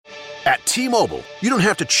At T-Mobile, you don't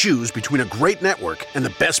have to choose between a great network and the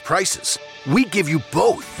best prices. We give you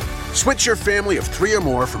both. Switch your family of 3 or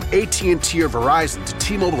more from AT&T or Verizon to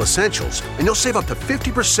T-Mobile Essentials, and you'll save up to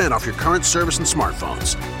 50% off your current service and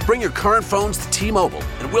smartphones. Bring your current phones to T-Mobile,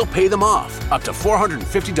 and we'll pay them off, up to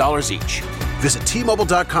 $450 each. Visit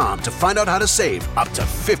T-Mobile.com to find out how to save up to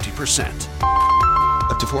 50%.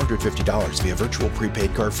 Up to $450 via virtual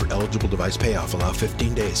prepaid card for eligible device payoff. Allow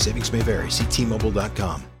 15 days. Savings may vary. See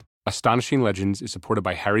T-Mobile.com. Astonishing Legends is supported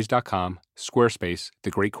by Harrys.com, Squarespace,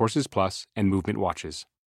 The Great Courses Plus, and Movement Watches.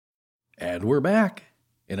 And we're back.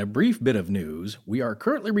 In a brief bit of news, we are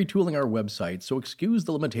currently retooling our website, so excuse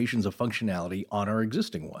the limitations of functionality on our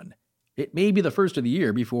existing one. It may be the first of the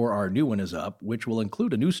year before our new one is up, which will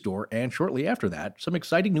include a new store and shortly after that, some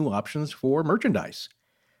exciting new options for merchandise.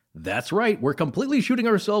 That's right, we're completely shooting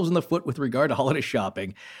ourselves in the foot with regard to holiday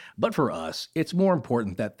shopping, but for us, it's more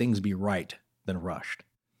important that things be right than rushed.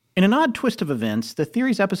 In an odd twist of events, the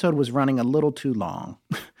Theories episode was running a little too long,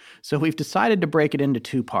 so we've decided to break it into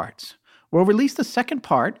 2 parts. We'll release the second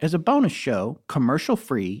part as a bonus show,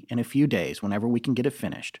 commercial-free, in a few days whenever we can get it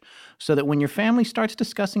finished, so that when your family starts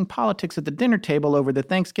discussing politics at the dinner table over the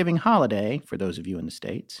Thanksgiving holiday, for those of you in the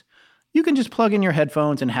States, you can just plug in your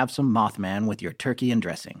headphones and have some Mothman with your turkey and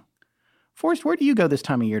dressing. Forrest, where do you go this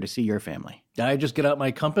time of year to see your family? I just get out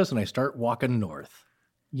my compass and I start walking north.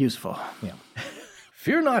 Useful. Yeah.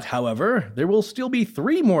 Fear not, however, there will still be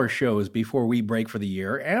 3 more shows before we break for the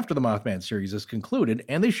year after the Mothman series is concluded,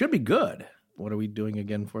 and they should be good. What are we doing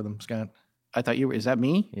again for them, Scott? I thought you were, is that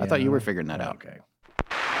me? Yeah. I thought you were figuring that out. Okay.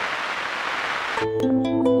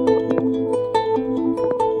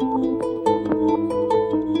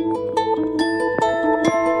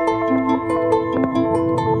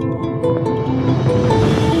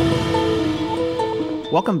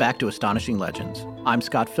 Welcome back to Astonishing Legends. I'm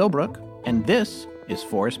Scott Philbrook, and this is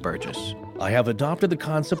Forrest Burgess. I have adopted the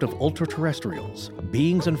concept of ultra-terrestrials,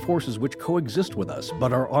 beings and forces which coexist with us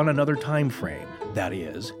but are on another time frame. That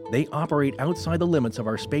is, they operate outside the limits of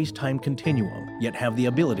our space-time continuum, yet have the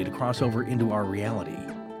ability to cross over into our reality.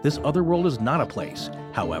 This other world is not a place,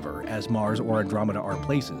 however, as Mars or Andromeda are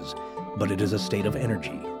places, but it is a state of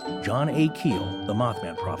energy. John A. Keel, The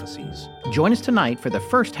Mothman Prophecies. Join us tonight for the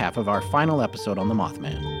first half of our final episode on the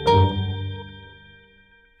Mothman.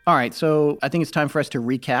 All right, so I think it's time for us to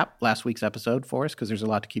recap last week's episode for us, because there's a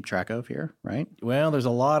lot to keep track of here, right? Well, there's a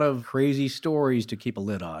lot of crazy stories to keep a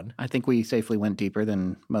lid on. I think we safely went deeper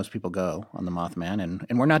than most people go on the Mothman,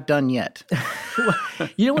 and we're not done yet.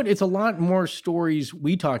 You know what? It's a lot more stories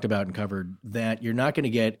we talked about and covered that you're not going to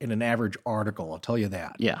get in an average article, I'll tell you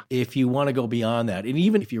that. Yeah. If you want to go beyond that, and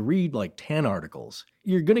even if you read like 10 articles,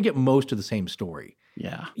 you're going to get most of the same story.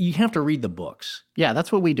 Yeah. You have to read the books. Yeah,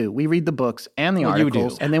 that's what we do. We read the books and the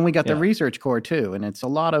articles, and then we got the research core too, and it's a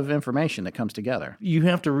lot of information that comes together. You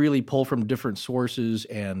have to really pull from different sources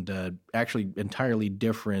and actually entirely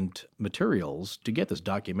different materials to get this.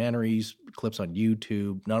 Documentaries, clips on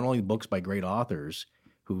YouTube, not only books by great authors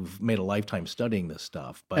who've made a lifetime studying this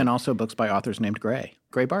stuff, but... And also books by authors named Gray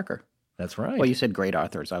Barker. That's right. Well, you said great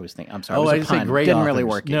authors. I was thinking, I'm sorry. Oh, I didn't say great Didn't authors. really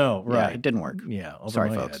work. No, right. Yeah, it didn't work. Yeah.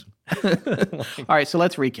 Sorry, folks. All right, so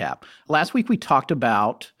let's recap. Last week we talked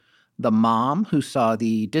about the mom who saw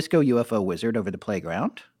the disco UFO wizard over the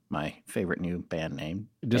playground. My favorite new band name.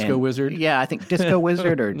 Disco Wizard? Yeah, I think Disco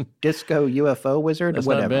Wizard or Disco UFO Wizard. That's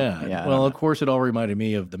whatever. not bad. Yeah, well, of course, it all reminded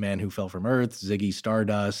me of The Man Who Fell from Earth, Ziggy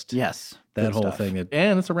Stardust. Yes. That whole thing.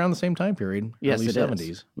 And it's around the same time period, yes, early it 70s.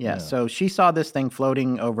 Is. Yeah, so she saw this thing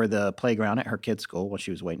floating over the playground at her kids' school while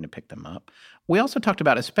she was waiting to pick them up. We also talked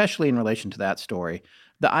about, especially in relation to that story,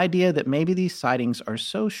 the idea that maybe these sightings are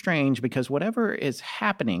so strange because whatever is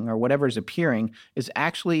happening or whatever is appearing is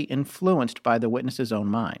actually influenced by the witness's own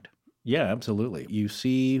mind. Yeah, absolutely. You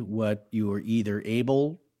see what you are either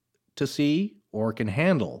able to see or can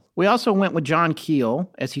handle. We also went with John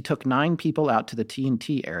Keel as he took 9 people out to the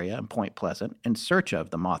TNT area in Point Pleasant in search of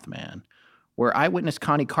the Mothman, where eyewitness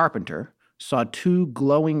Connie Carpenter saw 2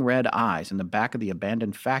 glowing red eyes in the back of the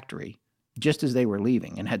abandoned factory just as they were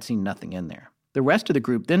leaving and had seen nothing in there. The rest of the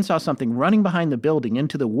group then saw something running behind the building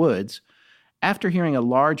into the woods after hearing a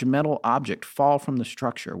large metal object fall from the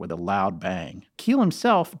structure with a loud bang. Keel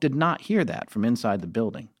himself did not hear that from inside the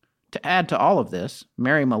building. To add to all of this,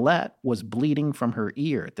 Mary Millette was bleeding from her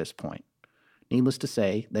ear at this point. Needless to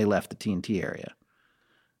say, they left the TNT area.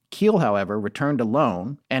 Keel, however, returned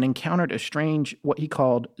alone and encountered a strange, what he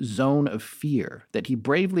called, zone of fear that he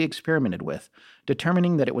bravely experimented with,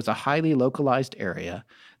 determining that it was a highly localized area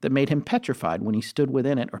that made him petrified when he stood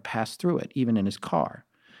within it or passed through it, even in his car.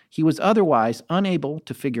 He was otherwise unable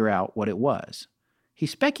to figure out what it was. He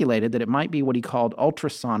speculated that it might be what he called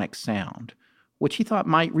ultrasonic sound, which he thought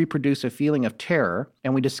might reproduce a feeling of terror,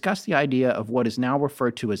 and we discussed the idea of what is now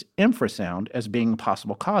referred to as infrasound as being a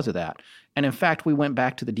possible cause of that. And in fact, we went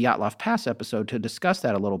back to the Dyatlov Pass episode to discuss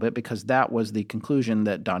that a little bit because that was the conclusion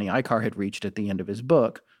that Donnie Icar had reached at the end of his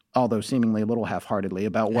book, although seemingly a little half-heartedly,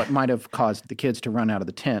 about what might have caused the kids to run out of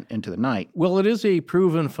the tent into the night. Well, it is a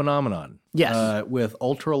proven phenomenon. Yes. With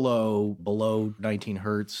ultra-low, below 19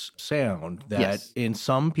 hertz sound that Yes. in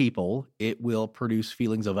some people, it will produce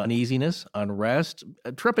feelings of uneasiness, unrest,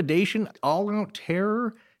 trepidation, all-out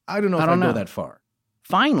terror. I don't know if I go that far.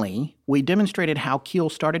 Finally, we demonstrated how Keel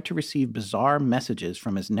started to receive bizarre messages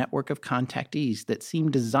from his network of contactees that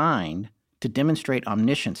seemed designed to demonstrate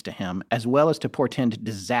omniscience to him, as well as to portend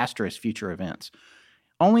disastrous future events,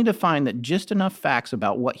 only to find that just enough facts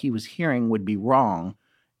about what he was hearing would be wrong,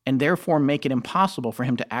 and therefore make it impossible for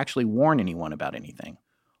him to actually warn anyone about anything.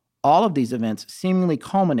 All of these events seemingly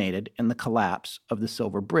culminated in the collapse of the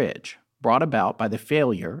Silver Bridge, brought about by the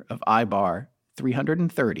failure of I-Bar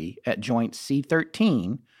 330 at Joint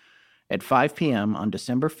C-13 at 5 p.m. on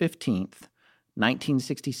December 15th,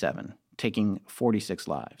 1967, taking 46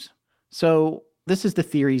 lives. So this is the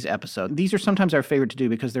theories episode. These are sometimes our favorite to do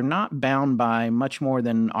because they're not bound by much more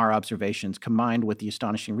than our observations combined with the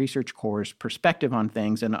Astonishing Research Corps' perspective on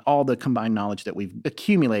things and all the combined knowledge that we've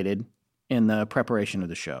accumulated in the preparation of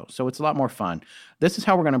the show. So it's a lot more fun. This is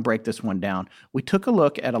how we're going to break this one down. We took a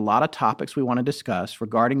look at a lot of topics we want to discuss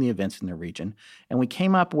regarding the events in the region, and we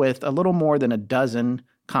came up with a little more than a dozen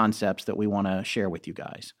concepts that we want to share with you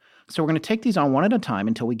guys. So we're going to take these on one at a time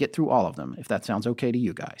until we get through all of them, if that sounds okay to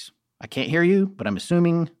you guys. I can't hear you, but I'm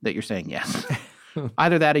assuming that you're saying yes.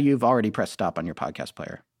 Either that or you've already pressed stop on your podcast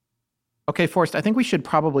player. Okay, Forrest, I think we should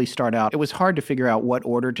probably start out. It was hard to figure out what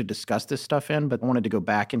order to discuss this stuff in, but I wanted to go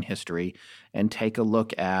back in history and take a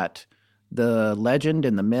look at the legend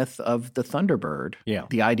and the myth of the Thunderbird,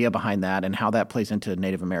 the idea behind that and how that plays into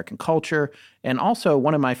Native American culture. And also,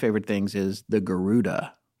 one of my favorite things is the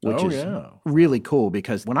Garuda, which is really cool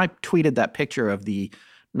because when I tweeted that picture of the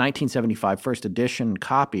 1975 first edition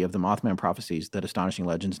copy of the Mothman Prophecies that Astonishing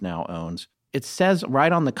Legends now owns, it says right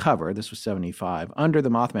on the cover, this was 75, under the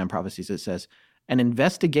Mothman Prophecies, it says, an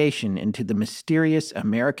investigation into the mysterious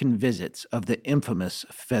American visits of the infamous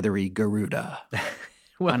feathery Garuda.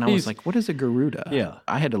 Well, and I was like, what is a Garuda? Yeah.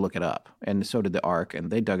 I had to look it up, and so did the ARC, and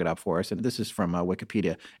they dug it up for us. And this is from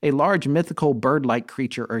Wikipedia. A large mythical bird-like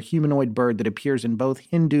creature or humanoid bird that appears in both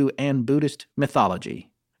Hindu and Buddhist mythology.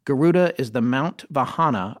 Garuda is the Mount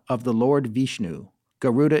Vahana of the Lord Vishnu.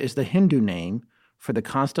 Garuda is the Hindu name for the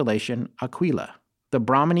constellation Aquila. The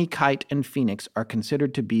Brahmini kite and phoenix are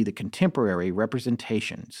considered to be the contemporary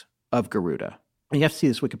representations of Garuda. And you have to see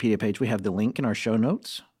this Wikipedia page. We have the link in our show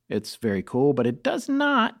notes. It's very cool, but it does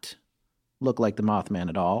not look like the Mothman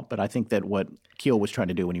at all. But I think that what Keel was trying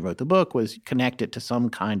to do when he wrote the book was connect it to some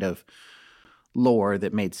kind of lore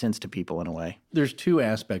that made sense to people in a way. There's two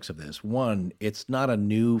aspects of this. One, it's not a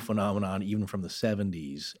new phenomenon even from the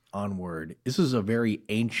 70s onward. This is a very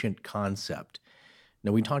ancient concept.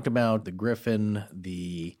 Now, we talked about the griffin,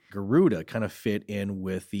 the Garuda kind of fit in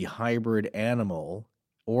with the hybrid animal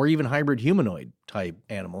or even hybrid humanoid type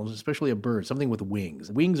animals, especially a bird, something with wings.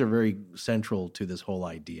 Wings are very central to this whole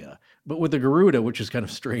idea. But with the Garuda, which is kind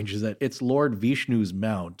of strange, is that it's Lord Vishnu's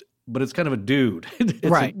mount, but it's kind of a dude. It's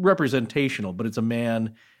right. Representational, but it's a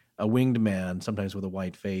man, a winged man, sometimes with a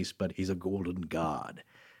white face, but he's a golden god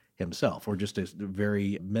himself, or just a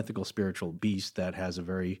very mythical spiritual beast that has a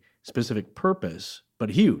very specific purpose,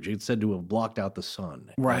 but huge. It's said to have blocked out the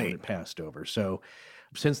sun when it passed over. So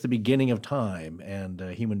since the beginning of time and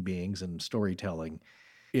human beings and storytelling,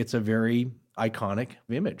 it's a very iconic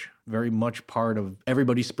image, very much part of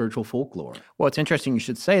everybody's spiritual folklore. Well, it's interesting you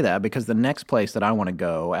should say that because the next place that I want to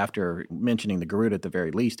go after mentioning the Garuda at the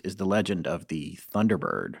very least is the legend of the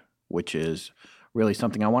Thunderbird, which is really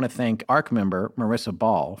something. I want to thank ARC member Marissa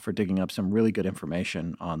Ball for digging up some really good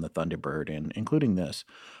information on the Thunderbird, and including this.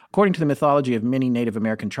 According to the mythology of many Native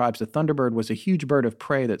American tribes, the Thunderbird was a huge bird of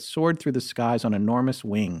prey that soared through the skies on enormous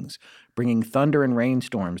wings, bringing thunder and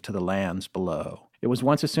rainstorms to the lands below. It was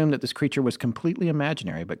once assumed that this creature was completely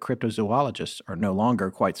imaginary, but cryptozoologists are no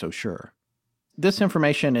longer quite so sure. This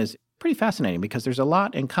information is pretty fascinating because there's a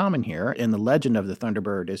lot in common here, and the legend of the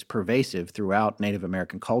Thunderbird is pervasive throughout Native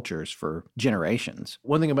American cultures for generations.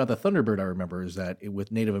 One thing about the Thunderbird I remember is that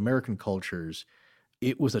with Native American cultures,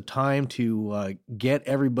 it was a time to get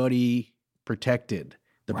everybody protected.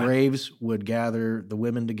 The braves would gather the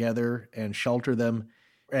women together and shelter them,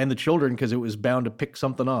 and the children, because it was bound to pick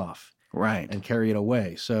something off. And carry it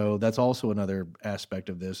away. So that's also another aspect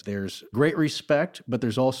of this. There's great respect, but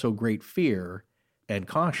there's also great fear. and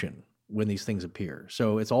caution when these things appear.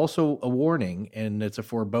 So it's also a warning, and it's a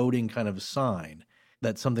foreboding kind of sign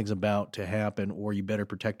that something's about to happen, or you better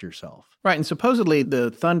protect yourself. Right, and supposedly the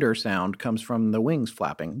thunder sound comes from the wings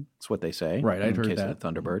flapping. That's what they say. Right, I'd heard in case that. of the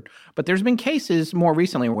Thunderbird. But there's been cases more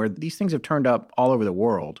recently where these things have turned up all over the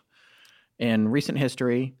world in recent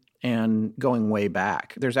history and going way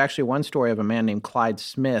back. There's actually one story of a man named Clyde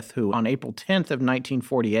Smith who, on April 10th of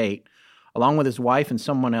 1948, along with his wife and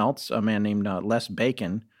someone else, a man named Les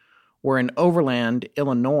Bacon, were in Overland,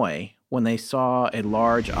 Illinois, when they saw a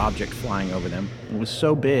large object flying over them. It was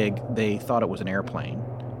so big, they thought it was an airplane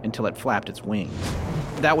until it flapped its wings.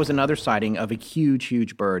 That was another sighting of a huge,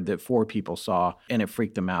 huge bird that 4 people saw, and it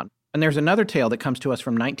freaked them out. And there's another tale that comes to us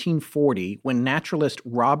from 1940 when naturalist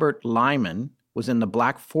Robert Lyman was in the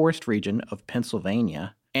Black Forest region of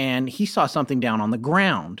Pennsylvania, and he saw something down on the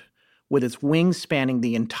ground with its wings spanning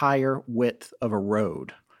the entire width of a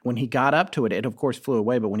road. When he got up to it, it of course flew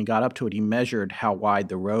away, but when he got up to it, he measured how wide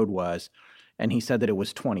the road was, and he said that it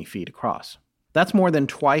was 20 feet across. That's more than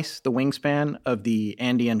twice the wingspan of the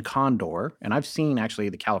Andean condor, and I've seen actually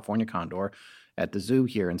the California condor at the zoo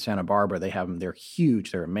here in Santa Barbara. They have them. They're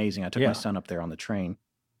huge. They're amazing. I took my son up there on the train.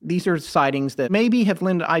 These are sightings that maybe have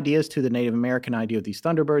lent ideas to the Native American idea of these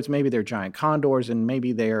thunderbirds. Maybe they're giant condors, and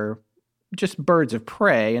maybe they're just birds of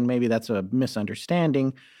prey, and maybe that's a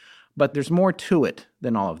misunderstanding. But there's more to it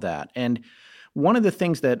than all of that. And one of the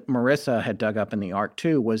things that Marissa had dug up in the Ark,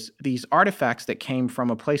 too, was these artifacts that came from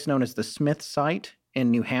a place known as the Smith Site in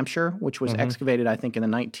New Hampshire, which was excavated, I think, in the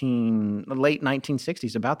late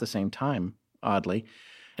 1960s, about the same time, oddly.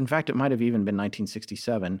 In fact, it might have even been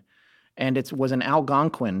 1967. And it was an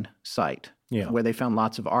Algonquin site where they found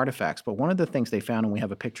lots of artifacts. But one of the things they found, and we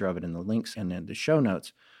have a picture of it in the links and in the show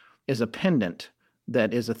notes, is a pendant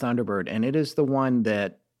that is a Thunderbird. And it is the one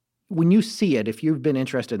that, when you see it, if you've been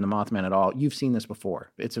interested in the Mothman at all, you've seen this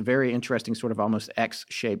before. It's a very interesting sort of almost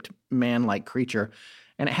X-shaped man-like creature.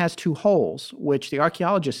 And it has 2 holes, which the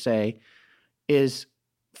archaeologists say is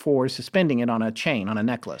for suspending it on a chain, on a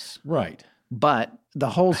necklace. Right. But the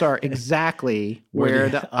holes are exactly where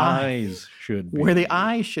the eyes should be. Where the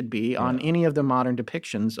eyes should be on any of the modern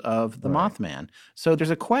depictions of the Mothman. So there's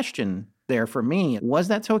a question there for me. Was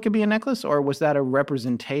that so it could be a necklace, or was that a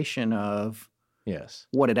representation of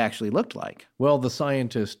what it actually looked like? Well, the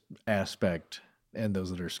scientist aspect and those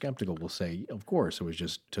that are skeptical will say, of course, it was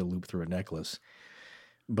just to loop through a necklace.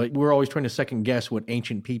 But we're always trying to second guess what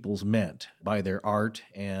ancient peoples meant by their art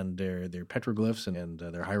and their petroglyphs and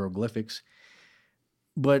their hieroglyphics.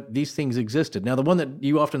 But these things existed. Now, the one that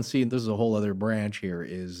you often see, and this is a whole other branch here,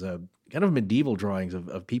 is kind of medieval drawings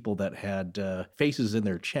of people that had faces in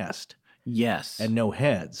their chest. Yes. And no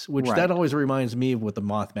heads, which that always reminds me of what the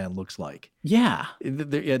Mothman looks like. Yeah.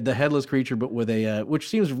 The headless creature, but with a, which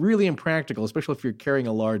seems really impractical, especially if you're carrying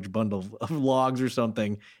a large bundle of logs or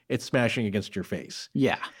something, it's smashing against your face.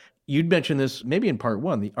 Yeah. You'd mentioned this maybe in part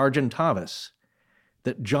 1, the Argentavis,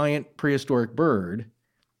 that giant prehistoric bird,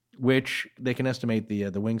 which they can estimate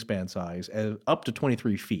the wingspan size as up to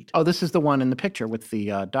 23 feet. Oh, this is the one in the picture with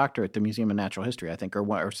the doctor at the Museum of Natural History, I think,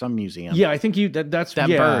 or some museum. Yeah, I think that's that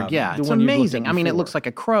bird. Yeah, it's amazing. I mean, it before. looks like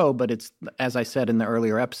a crow, but it's, as I said in the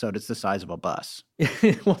earlier episode, it's the size of a bus.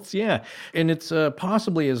 Well, and it's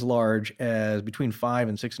possibly as large as between 5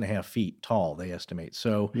 and 6.5 feet tall. They estimate.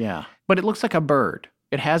 So yeah, but it looks like a bird.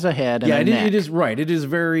 It has a head and a neck. It is right. It is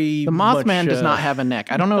very. The Mothman does not have a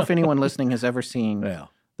neck. I don't know if anyone listening has ever seen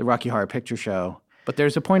the Rocky Horror Picture Show, but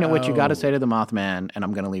there's a point at which you got to say to the Mothman, and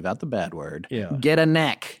I'm going to leave out the bad word, get a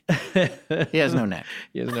neck. He has no neck.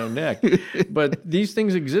 He has no neck. But these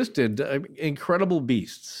things existed, incredible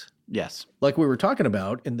beasts. Yes. Like we were talking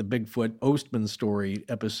about in the Bigfoot Ostman story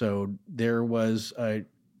episode, there was a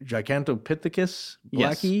Gigantopithecus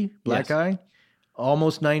black eye,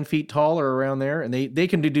 almost 9 feet tall or around there, and they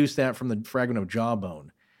can deduce that from the fragment of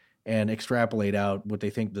jawbone and extrapolate out what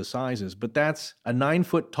they think the size is. But that's a 9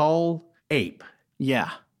 foot tall ape.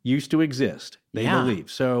 Yeah. Used to exist, they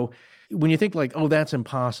believe. So when you think like, oh, that's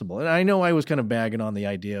impossible. And I know I was kind of bagging on the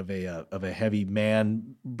idea of a heavy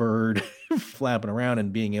man bird flapping around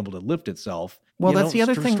and being able to lift itself. Well, that's the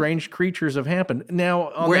other thing. Strange creatures have happened.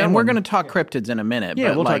 Now, we're going to talk cryptids in a minute. Yeah,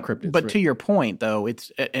 but we'll talk cryptids. But to your point, though,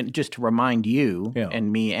 it's and just to remind you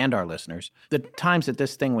and me and our listeners, the times that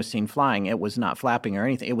this thing was seen flying, it was not flapping or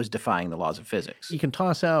anything. It was defying the laws of physics. You can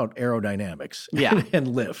toss out aerodynamics and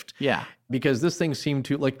lift. Yeah. Because this thing seemed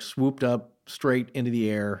to like swooped up straight into the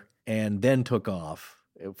air and then took off.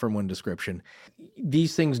 From one description,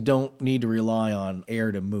 these things don't need to rely on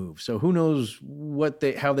air to move. So who knows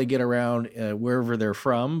how they get around wherever they're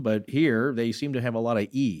from, but here they seem to have a lot of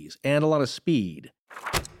ease and a lot of speed.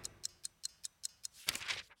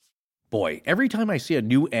 Boy, every time I see a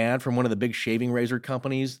new ad from one of the big shaving razor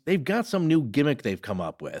companies, they've got some new gimmick they've come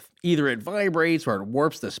up with. Either it vibrates or it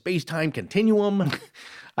warps the space-time continuum.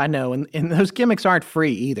 I know, and those gimmicks aren't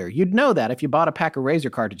free either. You'd know that if you bought a pack of razor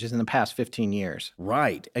cartridges in the past 15 years.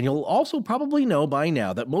 Right, and you'll also probably know by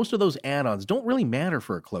now that most of those add-ons don't really matter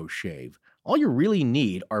for a close shave. All you really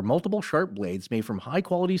need are multiple sharp blades made from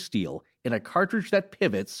high-quality steel in a cartridge that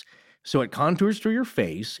pivots so it contours through your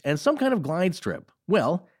face, and some kind of glide strip.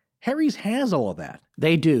 Well, Harry's has all of that.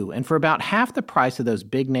 They do, and for about half the price of those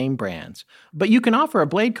big-name brands. But you can offer a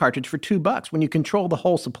blade cartridge for $2 when you control the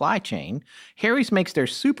whole supply chain. Harry's makes their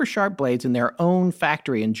super sharp blades in their own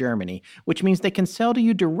factory in Germany, which means they can sell to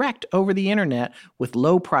you direct over the internet with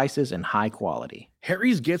low prices and high quality.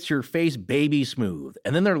 Harry's gets your face baby smooth,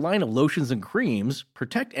 and then their line of lotions and creams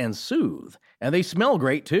protect and soothe. And they smell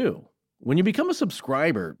great, too. When you become a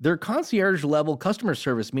subscriber, their concierge-level customer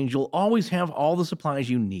service means you'll always have all the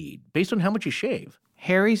supplies you need, based on how much you shave.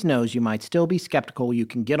 Harry's knows you might still be skeptical you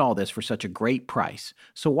can get all this for such a great price.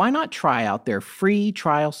 So why not try out their free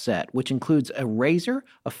trial set, which includes a razor,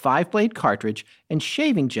 a 5-blade cartridge, and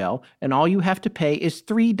shaving gel, and all you have to pay is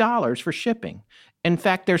 $3 for shipping. In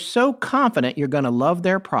fact, they're so confident you're going to love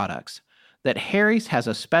their products that Harry's has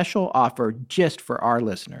a special offer just for our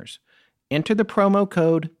listeners. Enter the promo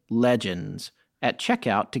code LEGENDS at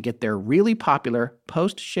checkout to get their really popular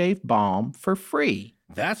post-shave balm for free.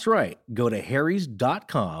 That's right. Go to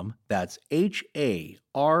harrys.com, that's HARRYS.com,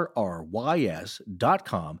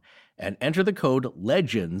 and enter the code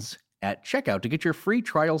LEGENDS at checkout to get your free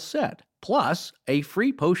trial set, plus a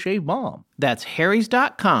free post-shave balm. That's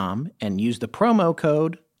harrys.com and use the promo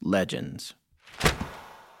code LEGENDS.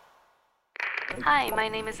 Hi, my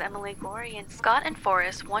name is Emily Gorey, and Scott and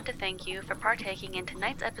Forrest want to thank you for partaking in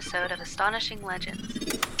tonight's episode of Astonishing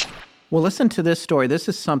Legends. Well, listen to this story. This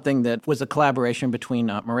is something that was a collaboration between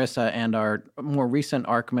Marissa and our more recent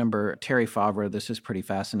ARC member, Terry Favre. This is pretty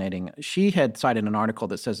fascinating. She had cited an article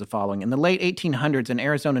that says the following. In the late 1800s, an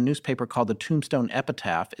Arizona newspaper called the Tombstone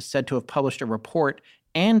Epitaph is said to have published a report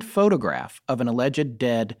and photograph of an alleged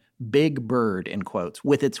dead big bird, in quotes,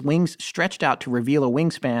 with its wings stretched out to reveal a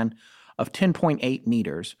wingspan of 10.8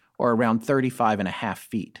 meters, or around 35 and a half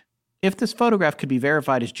feet. If this photograph could be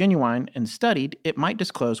verified as genuine and studied, it might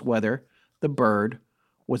disclose whether the bird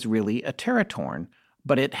was really a teratorn,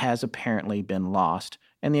 but it has apparently been lost,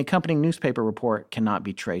 and the accompanying newspaper report cannot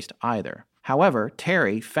be traced either. However,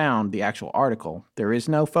 Terry found the actual article. There is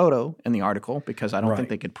no photo in the article because I don't think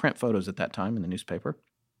they could print photos at that time in the newspaper.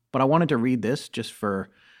 But I wanted to read this just for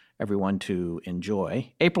everyone to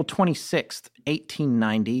enjoy. April 26th,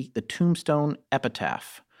 1890, the Tombstone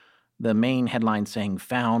Epitaph. The main headline saying,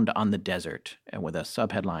 "Found on the desert," and with a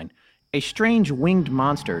subheadline, "A strange winged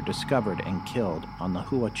monster discovered and killed on the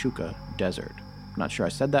Huachuca Desert." I'm not sure I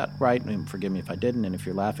said that right, and forgive me if I didn't, and if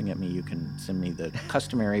you're laughing at me, you can send me the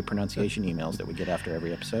customary pronunciation emails that we get after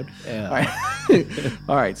every episode. Yeah. All right,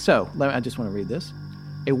 all right, so I just want to read this.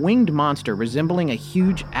 A winged monster resembling a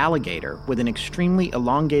huge alligator with an extremely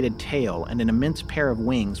elongated tail and an immense pair of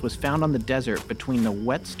wings was found on the desert between the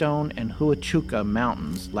Whetstone and Huachuca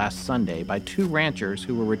Mountains last Sunday by two ranchers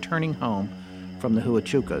who were returning home from the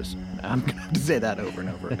Huachucas. I'm going to have to say that over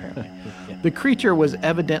and over, apparently. Yeah. The creature was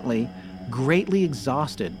evidently greatly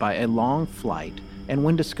exhausted by a long flight, and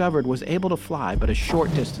when discovered was able to fly but a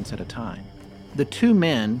short distance at a time. The two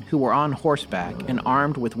men, who were on horseback and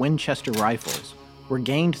armed with Winchester rifles,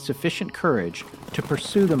 regained sufficient courage to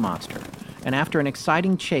pursue the monster, and after an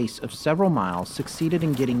exciting chase of several miles, succeeded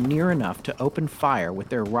in getting near enough to open fire with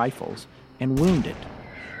their rifles and wound it.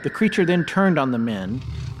 The creature then turned on the men,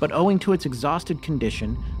 but owing to its exhausted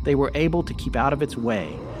condition, they were able to keep out of its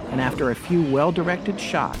way, and after a few well-directed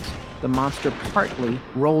shots, the monster partly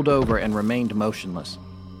rolled over and remained motionless.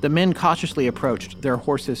 The men cautiously approached, their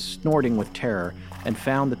horses snorting with terror, and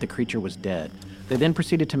found that the creature was dead. They then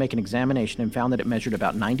proceeded to make an examination and found that it measured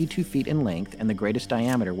about 92 feet in length and the greatest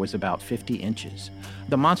diameter was about 50 inches.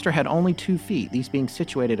 The monster had only 2 feet, these being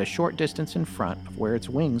situated a short distance in front of where its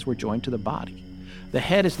wings were joined to the body. The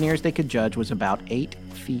head, as near as they could judge, was about 8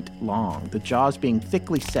 feet long, the jaws being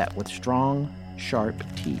thickly set with strong, sharp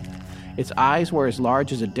teeth. Its eyes were as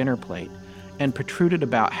large as a dinner plate and protruded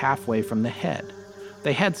about halfway from the head.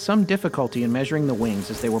 They had some difficulty in measuring the wings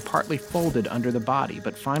as they were partly folded under the body,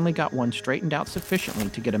 but finally got one straightened out sufficiently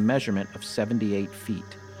to get a measurement of 78 feet,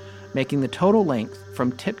 making the total length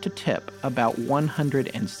from tip to tip about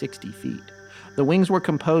 160 feet. The wings were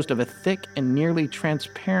composed of a thick and nearly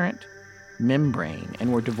transparent membrane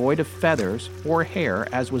and were devoid of feathers or hair,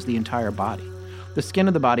 as was the entire body. The skin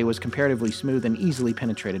of the body was comparatively smooth and easily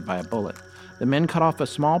penetrated by a bullet. The men cut off a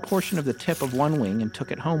small portion of the tip of one wing and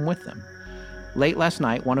took it home with them. Late last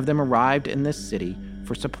night, one of them arrived in this city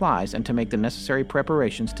for supplies and to make the necessary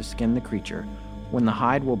preparations to skin the creature, when the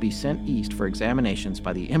hide will be sent east for examinations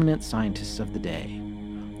by the eminent scientists of the day.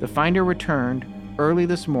 The finder returned early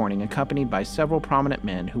this morning, accompanied by several prominent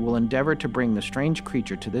men who will endeavor to bring the strange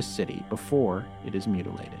creature to this city before it is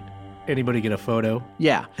mutilated. Anybody get a photo?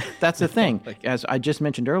 Yeah, that's the thing. As I just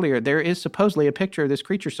mentioned earlier, there is supposedly a picture of this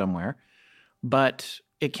creature somewhere, but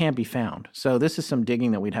it can't be found. So this is some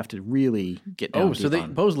digging that we'd have to really get down deep there on.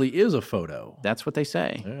 supposedly is a photo. That's what they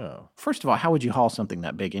say. Yeah. First of all, how would you haul something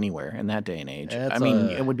that big anywhere in that day and age?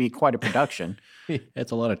 It would be quite a production.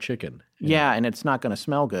 That's a lot of chicken. Yeah, and it's not going to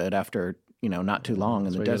smell good after, not too long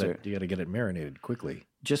in the desert. You got to get it marinated quickly.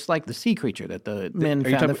 Just like the sea creature that the men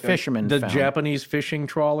found, the fishermen found. The Japanese fishing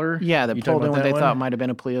trawler? Yeah, that pulled in what they thought might have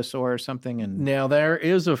been a plesiosaur or something. And now, there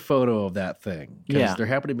is a photo of that thing. Yeah. There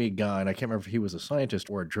happened to be a guy, and I can't remember if he was a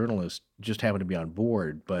scientist or a journalist, just happened to be on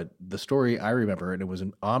board. But the story I remember, and it was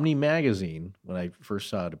in Omni magazine when I first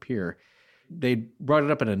saw it appear, they brought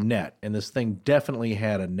it up in a net, and this thing definitely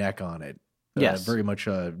had a neck on it. Yes. Very much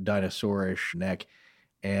a dinosaurish neck.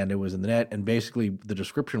 And it was in the net, and basically the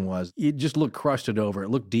description was, it just looked crusted over. It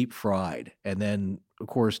looked deep fried. And then, of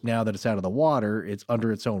course, now that it's out of the water, it's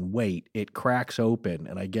under its own weight. It cracks open,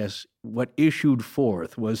 and I guess what issued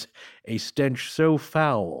forth was a stench so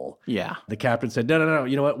foul. Yeah. The captain said, no,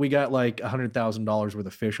 you know what? We got like $100,000 worth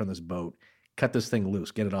of fish on this boat. Cut this thing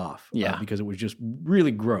loose. Get it off. Yeah. Because it was just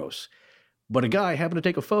really gross. But a guy happened to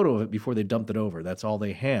take a photo of it before they dumped it over. That's all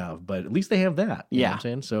they have. But at least they have that. You know what I'm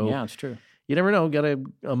saying? So yeah, it's true. You never know. Got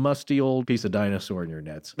a musty old piece of dinosaur in your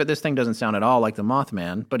nets. But this thing doesn't sound at all like the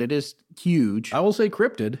Mothman, but it is huge. I will say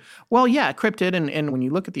cryptid. Well, yeah, cryptid. And when you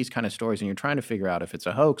look at these kind of stories and you're trying to figure out if it's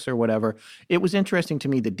a hoax or whatever, it was interesting to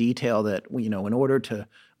me the detail that, in order to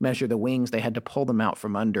measure the wings, they had to pull them out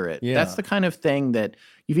from under it. Yeah. That's the kind of thing that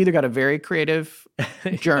you've either got a very creative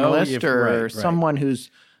journalist or someone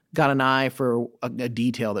who's got an eye for a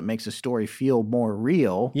detail that makes a story feel more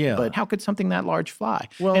real. Yeah. But how could something that large fly?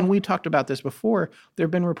 Well, and we talked about this before. There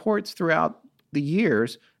have been reports throughout the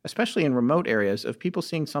years, especially in remote areas, of people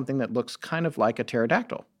seeing something that looks kind of like a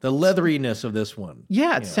pterodactyl. The leatheriness of this one.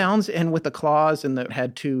 Yeah, it sounds, and with the claws and that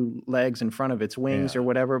had two legs in front of its wings or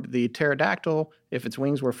whatever. The pterodactyl, if its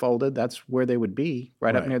wings were folded, that's where they would be,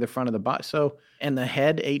 right up near the front of the body. So, and the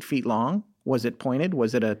head 8 feet long. Was it pointed?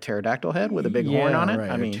 Was it a pterodactyl head with a big horn on it? Right.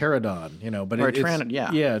 I mean, a pterodon, but or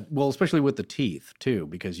yeah. Well, especially with the teeth too,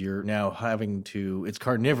 because you're now having to. It's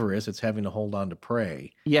carnivorous. It's having to hold on to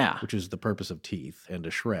prey. Yeah, which is the purpose of teeth and to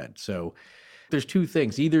shred. So there's two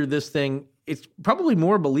things. Either this thing. It's probably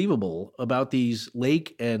more believable about these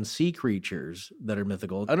lake and sea creatures that are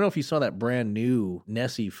mythical. I don't know if you saw that brand new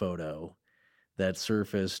Nessie photo that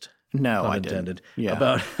surfaced. No, I didn't. Yeah.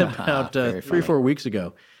 About 3 or 4 weeks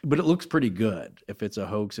ago. But it looks pretty good. If it's a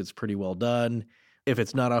hoax, it's pretty well done. If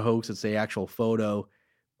it's not a hoax, it's the actual photo.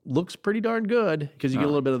 Looks pretty darn good because you get a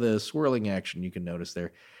little bit of the swirling action you can notice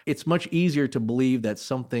there. It's much easier to believe that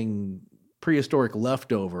something prehistoric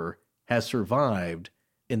leftover has survived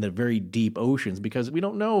in the very deep oceans because we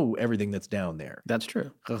don't know everything that's down there. That's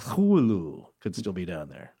true. Cthulhu could still be down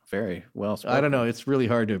there. Very well spoken. I don't know. It's really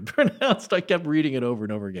hard to pronounce. I kept reading it over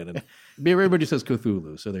and over again. And everybody says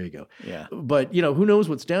Cthulhu, so there you go. Yeah. But, who knows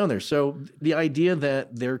what's down there? So the idea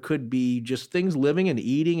that there could be just things living and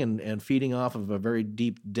eating and feeding off of a very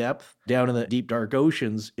deep depth down in the deep, dark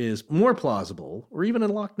oceans is more plausible, or even in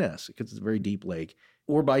Loch Ness, because it's a very deep lake.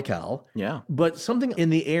 Or Baikal. Yeah. But something in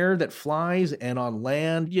the air that flies and on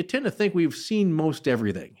land, you tend to think we've seen most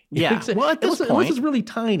everything. Yeah. Well, at this point. Unless it's really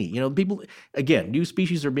tiny. People, again, new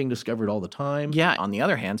species are being discovered all the time. Yeah. On the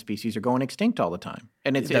other hand, species are going extinct all the time.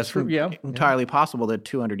 And it's true. Entirely possible that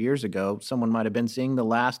 200 years ago, someone might have been seeing the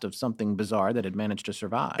last of something bizarre that had managed to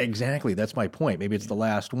survive. Exactly. That's my point. Maybe it's the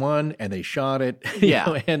last one and they shot it.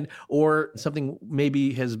 Or something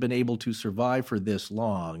maybe has been able to survive for this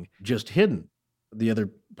long, just hidden. The other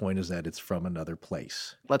point is that it's from another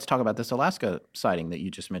place. Let's talk about this Alaska sighting that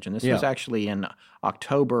you just mentioned. This was actually in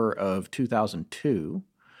October of 2002.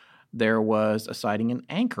 There was a sighting in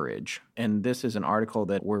Anchorage, and this is an article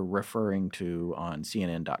that we're referring to on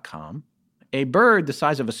CNN.com. A bird the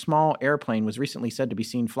size of a small airplane was recently said to be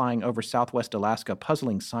seen flying over southwest Alaska,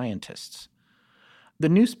 puzzling scientists. The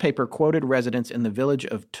newspaper quoted residents in the village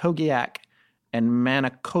of Togiak and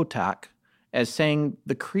Manakotak as saying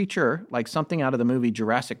the creature, like something out of the movie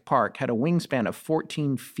Jurassic Park, had a wingspan of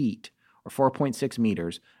 14 feet, or 4.6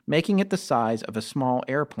 meters, making it the size of a small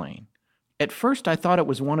airplane. At first, I thought it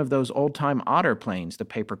was one of those old-time otter planes, the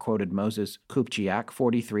paper quoted Moses Kupchiak,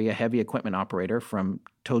 43, a heavy equipment operator from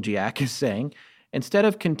Tojiak, is saying. Instead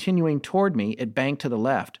of continuing toward me, it banked to the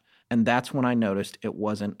left, and that's when I noticed it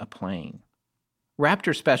wasn't a plane.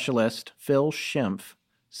 Raptor specialist Phil Schimpf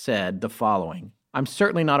said the following: I'm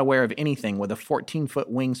certainly not aware of anything with a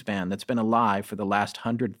 14-foot wingspan that's been alive for the last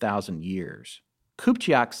 100,000 years.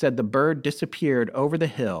 Kupchiak said the bird disappeared over the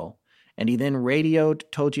hill, and he then radioed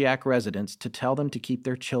Tojiak residents to tell them to keep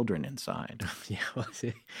their children inside. Yeah, well,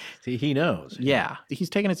 see, he knows. Yeah, he's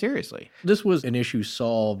taking it seriously. This was an issue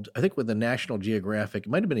solved, I think, with the National Geographic. It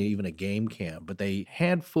might have been even a game cam, but they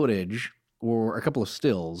had footage or a couple of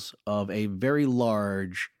stills of a very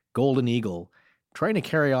large golden eagle trying to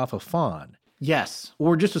carry off a fawn. Yes.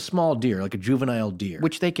 Or just a small deer, like a juvenile deer.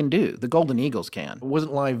 Which they can do. The golden eagles can. It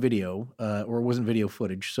wasn't live video, or it wasn't video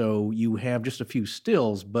footage, so you have just a few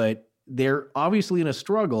stills, but they're obviously in a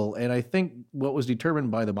struggle, and I think what was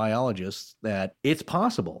determined by the biologists that it's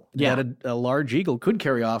possible that a large eagle could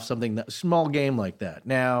carry off something, small game like that.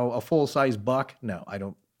 Now, a full-size buck, no, I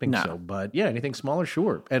don't think so. But yeah, anything smaller,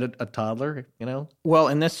 sure. And a toddler, you know? Well,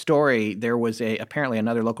 in this story, there was apparently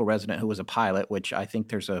another local resident who was a pilot, which I think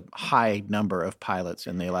there's a high number of pilots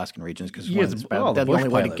in the Alaskan regions because that's the only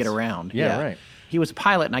way to get around. Yeah, right. He was a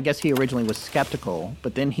pilot, and I guess he originally was skeptical,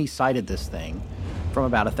 but then he sighted this thing from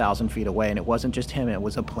about 1,000 feet away, and it wasn't just him, it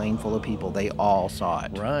was a plane full of people. They all saw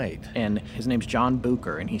it. Right. And his name's John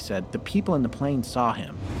Bucher, and he said, the people in the plane saw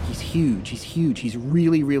him. He's huge, he's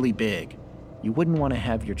really, really big. You wouldn't want to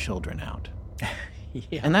have your children out.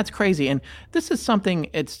 Yeah. And that's crazy. And this is something,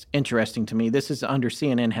 it's interesting to me. This is under,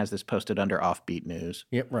 CNN has this posted under Offbeat News.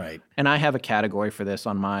 Yep, right. And I have a category for this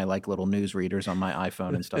on my little news readers on my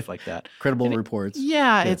iPhone and stuff like that. Credible reports.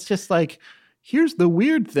 Yeah, it's just like, here's the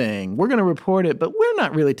weird thing. We're going to report it, but we're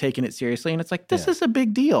not really taking it seriously. And it's like, this is a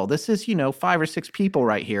big deal. This is, 5 or 6 people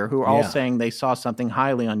right here who are all saying they saw something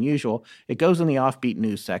highly unusual. It goes in the Offbeat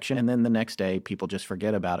News section, and then the next day people just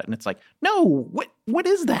forget about it. And it's like, no, what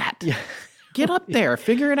is that? Yeah. Get up there,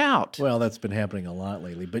 figure it out. Well, that's been happening a lot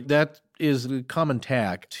lately, but that is the common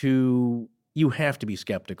tack to, you have to be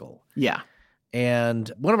skeptical. Yeah.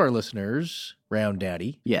 And one of our listeners, Round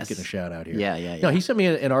Daddy, getting a shout out here. Yeah. No, he sent me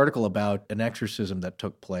an article about an exorcism that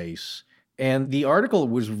took place. And the article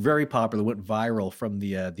was very popular, went viral from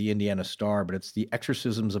the Indiana Star, but it's the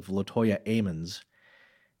exorcisms of LaToya Amons.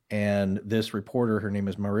 And this reporter, her name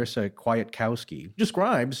is Marissa Kwiatkowski,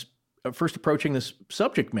 describes first approaching this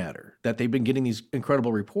subject matter, that they've been getting these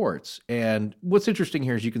incredible reports. And what's interesting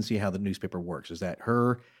here is you can see how the newspaper works, is that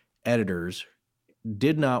her editors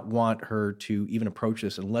did not want her to even approach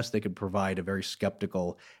this unless they could provide a very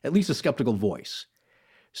skeptical, at least a skeptical voice.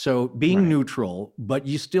 So being neutral, but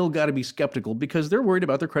you still got to be skeptical because they're worried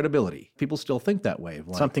about their credibility. People still think that way.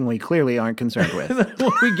 Like, something we clearly aren't concerned with.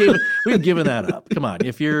 Well, we've given that up. Come on,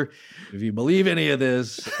 if you believe any of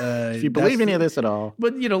this, if you believe any of this at all.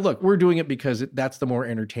 But look, we're doing it because that's the more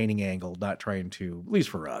entertaining angle, not trying to, at least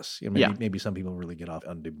for us. Maybe some people really get off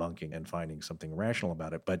on debunking and finding something rational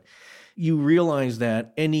about it. But you realize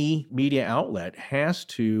that any media outlet has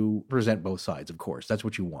to present both sides. Of course, that's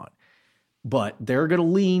what you want. But they're going to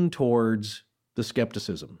lean towards the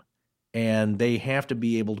skepticism, and they have to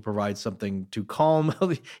be able to provide something to calm,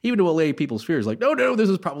 even to allay people's fears. Like, no, this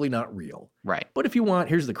is probably not real. Right. But if you want,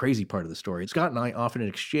 here's the crazy part of the story. Scott and I often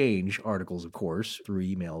exchange articles, of course, through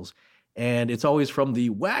emails, and it's always from the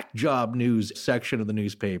whack job news section of the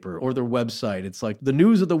newspaper or their website. It's like the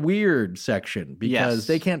news of the weird section because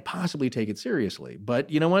they can't possibly take it seriously. But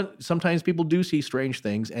you know what? Sometimes people do see strange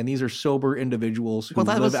things, and these are sober individuals who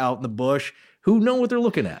live out in the bush who know what they're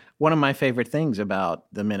looking at. One of my favorite things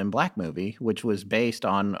about the Men in Black movie, which was based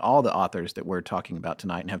on all the authors that we're talking about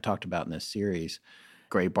tonight and have talked about in this series,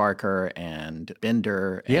 Gray Barker and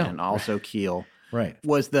Bender and also Keel. Right.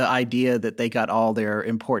 Was the idea that they got all their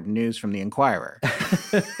important news from the Inquirer.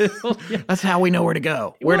 That's how we know where to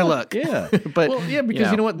go, where to look. Yeah.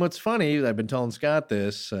 Because you know what? What's funny, I've been telling Scott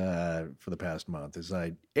this for the past month, is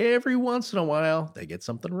every once in a while, they get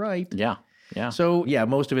something right. Yeah. So,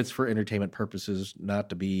 most of it's for entertainment purposes, not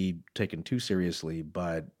to be taken too seriously,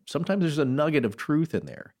 but sometimes there's a nugget of truth in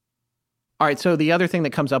there. All right, so the other thing that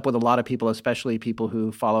comes up with a lot of people, especially people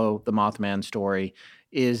who follow the Mothman story,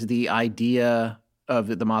 is the idea of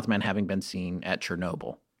the Mothman having been seen at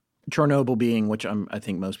Chernobyl. Chernobyl being, which I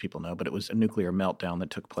think most people know, but it was a nuclear meltdown that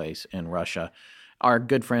took place in Russia. Our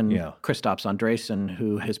good friend Christops Andresen,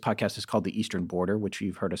 who his podcast is called The Eastern Border, which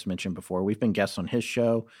you've heard us mention before. We've been guests on his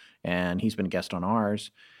show, and he's been a guest on ours.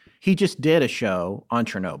 He just did a show on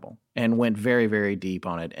Chernobyl and went very, very deep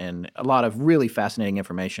on it, and a lot of really fascinating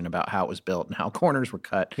information about how it was built and how corners were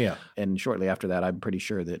cut. Yeah. And shortly after that, I'm pretty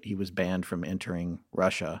sure that he was banned from entering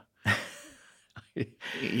Russia.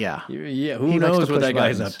 Yeah. Yeah, who He likes knows to what push that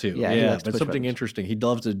guy's buttons. up to? Yeah, he likes to but push something buttons. interesting. He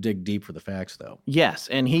loves to dig deep for the facts, though. Yes,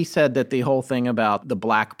 and he said that the whole thing about the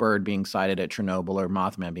blackbird being sighted at Chernobyl or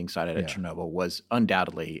Mothman being sighted at Chernobyl was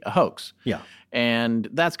undoubtedly a hoax. Yeah. And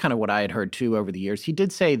that's kind of what I had heard too over the years. He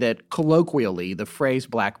did say that colloquially, the phrase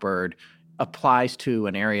blackbird applies to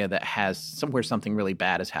an area that has somewhere something really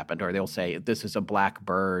bad has happened, or they'll say this is a black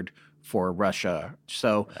bird for Russia.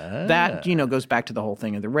 So that, goes back to the whole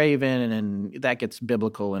thing of the raven, and that gets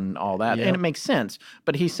biblical and all that. Yep. And it makes sense.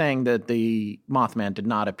 But he's saying that the Mothman did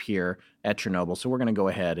not appear at Chernobyl. So we're going to go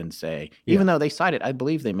ahead and say, even though they cite it, I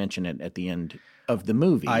believe they mention it at the end of the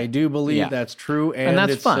movie. I do believe that's true. And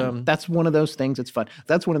that's it's, fun. That's one of those things that's fun.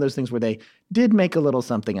 That's one of those things where they did make a little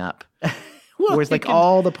something up. Whereas like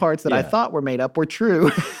all the parts that I thought were made up were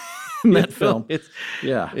true. In that film.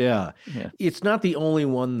 Yeah. It's not the only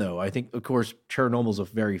one, though. I think, of course, Chernobyl's a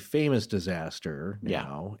very famous disaster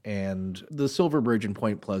now. And the Silver Bridge in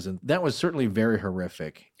Point Pleasant, that was certainly very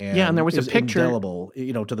horrific. And there was a picture. Indelible,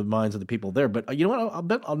 to the minds of the people there. But you know what? I'll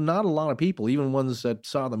bet not a lot of people, even ones that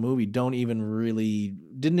saw the movie, didn't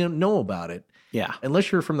even know about it. Yeah.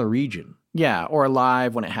 Unless you're from the region. Yeah, or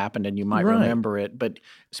alive when it happened and you might remember it. But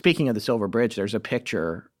speaking of the Silver Bridge, there's a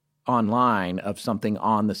picture online of something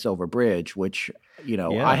on the Silver Bridge, which,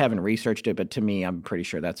 I haven't researched it, but to me, I'm pretty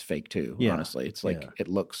sure that's fake too, honestly. It's like, it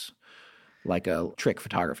looks like a trick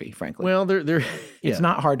photography, frankly. Well, it's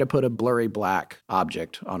not hard to put a blurry black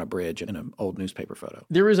object on a bridge in an old newspaper photo.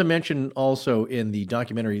 There is a mention also in the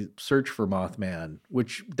documentary Search for Mothman,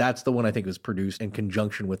 which that's the one I think was produced in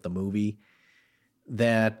conjunction with the movie,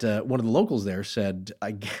 that one of the locals there said,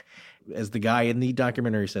 as the guy in the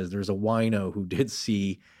documentary says, there's a wino who did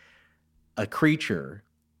see a creature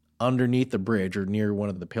underneath the bridge or near one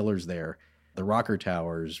of the pillars there, the rocker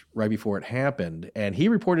towers, right before it happened. And he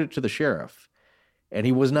reported it to the sheriff. And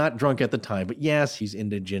he was not drunk at the time. But yes, he's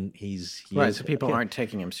indigent. So people aren't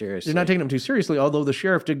taking him seriously. They're not taking him too seriously, although the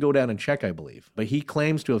sheriff did go down and check, I believe. But he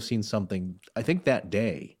claims to have seen something, I think, that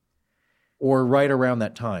day or right around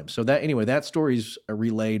that time. So that story's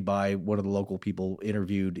relayed by one of the local people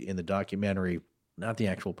interviewed in the documentary. Not the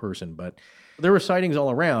actual person, but there were sightings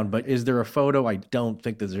all around. But is there a photo? I don't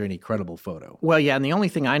think there's any credible photo. Well, yeah, and the only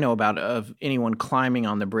thing I know about of anyone climbing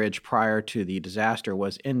on the bridge prior to the disaster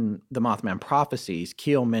was in the Mothman prophecies.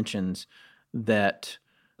 Keel mentions that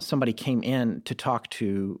somebody came in to talk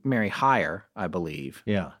to Mary Heyer, I believe.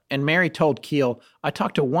 Yeah. And Mary told Keel, I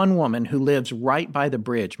talked to one woman who lives right by the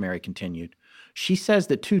bridge, Mary continued. She says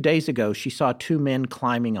that 2 days ago she saw two men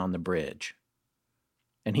climbing on the bridge.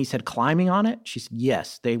 And he said, climbing on it? She said,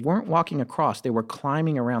 yes. They weren't walking across. They were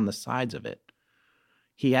climbing around the sides of it.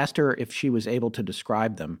 He asked her if she was able to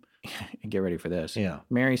describe them. Get ready for this. Yeah.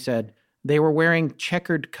 Mary said, they were wearing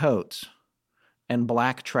checkered coats and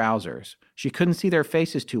black trousers. She couldn't see their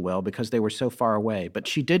faces too well because they were so far away, but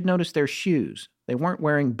she did notice their shoes. They weren't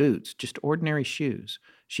wearing boots, just ordinary shoes.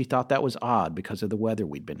 She thought that was odd because of the weather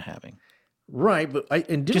we'd been having. Right. But by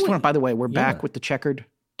the way, we're back with the checkered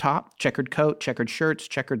top, checkered coat, checkered shirts,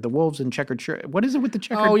 checkered the wolves, and checkered shirt. What is it with the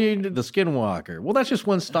checkered? Oh, the skinwalker. Well, that's just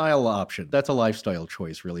one style option. That's a lifestyle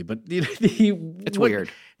choice, really. But it's weird.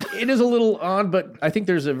 It is a little odd, but I think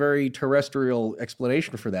there's a very terrestrial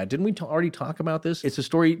explanation for that. Didn't we already talk about this? It's a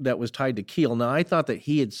story that was tied to Keel. Now, I thought that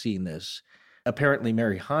he had seen this. Apparently,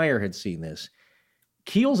 Mary Heyer had seen this.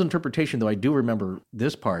 Keel's interpretation, though, I do remember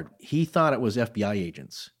this part, he thought it was FBI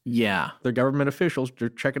agents. Yeah. They're government officials. They're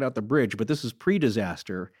checking out the bridge, but this is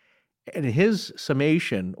pre-disaster. And his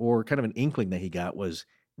summation, or kind of an inkling that he got, was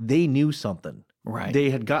they knew something. Right. They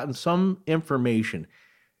had gotten some information.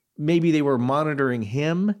 Maybe they were monitoring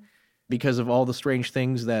him because of all the strange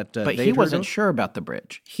things that but he wasn't sure about the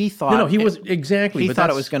bridge. He thought no, he was exactly. He thought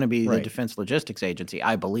it was going to be the Defense Logistics Agency,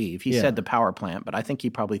 I believe. He said the power plant, but I think he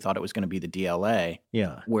probably thought it was going to be the DLA.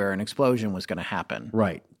 Yeah, where an explosion was going to happen.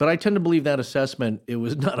 Right, but I tend to believe that assessment. It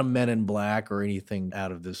was not a Men in Black or anything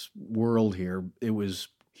out of this world here. It was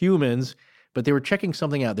humans, but they were checking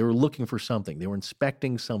something out. They were looking for something. They were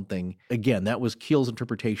inspecting something. Again, that was Keel's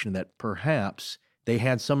interpretation that perhaps they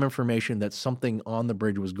had some information that something on the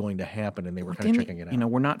bridge was going to happen, and they were kind of checking it out. You know,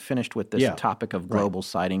 we're not finished with this topic of global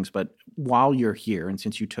sightings, but while you're here, and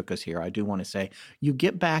since you took us here, I do want to say you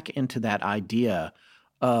get back into that idea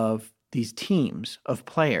of these teams of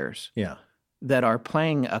players that are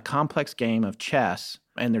playing a complex game of chess,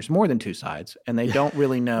 and there's more than two sides, and they don't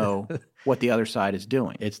really know what the other side is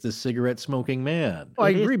doing. It's the cigarette smoking man. I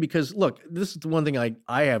agree because, look, this is the one thing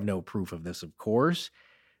I have no proof of this, of course,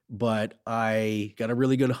 but I got a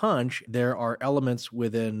really good hunch. There are elements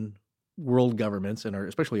within world governments, and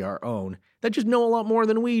especially our own, that just know a lot more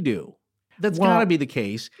than we do. That's got to be the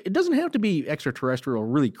case. It doesn't have to be extraterrestrial,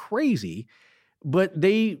 really crazy, but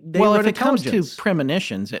they well, run if it comes to intelligence.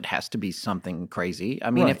 premonitions, it has to be something crazy. I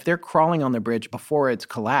mean, if they're crawling on the bridge before it's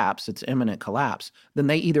collapse, it's imminent collapse, then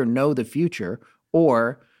they either know the future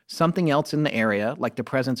or something else in the area, like the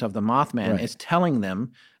presence of the Mothman, is telling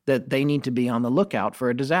them that they need to be on the lookout for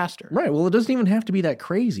a disaster. Right. Well, it doesn't even have to be that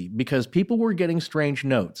crazy because people were getting strange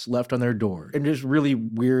notes left on their door and just really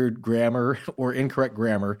weird grammar or incorrect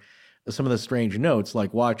grammar. Some of the strange notes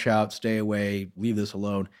like watch out, stay away, leave this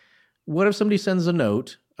alone. What if somebody sends a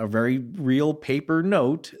note, a very real paper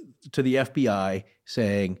note to the FBI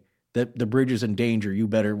saying that the bridge is in danger, you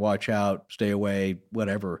better watch out, stay away,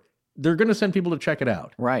 whatever. They're going to send people to check it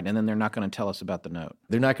out. Right, and then they're not going to tell us about the note.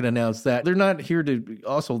 They're not going to announce that. They're not here to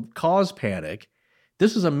also cause panic.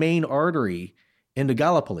 This is a main artery into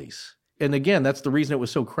Gallipolis. And again, that's the reason it was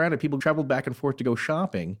so crowded. People traveled back and forth to go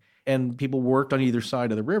shopping, and people worked on either side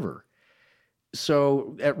of the river.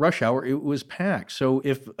 So at rush hour, it was packed. So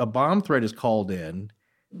if a bomb threat is called in,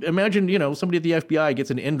 imagine, somebody at the FBI gets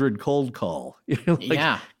an Indrid cold call.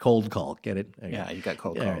 Cold call. Get it? Okay. Yeah, you got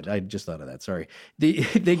cold called. called. I just thought of that. Sorry. They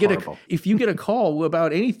get if you get a call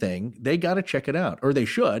about anything, they got to check it out, or they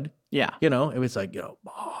should. Yeah. If it's like,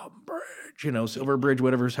 bomb bridge, Silver Bridge,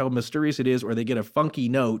 whatever, how mysterious it is, or they get a funky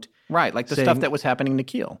note. Right, like the stuff that was happening to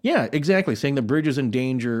Kiel. Yeah, exactly. Saying the bridge is in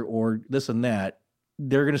danger or this and that.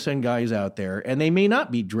 They're going to send guys out there, and they may not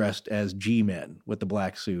be dressed as G-men with the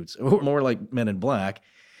black suits, or more like Men in Black.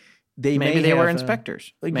 Maybe they were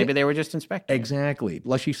inspectors. Maybe they were just inspectors. Exactly.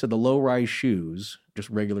 Like she said, the low-rise shoes, just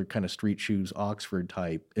regular kind of street shoes, Oxford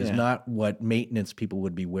type, is not what maintenance people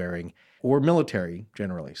would be wearing, or military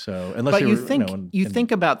generally. So unless you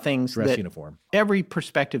think about things dress that uniform. Every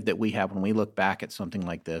perspective that we have when we look back at something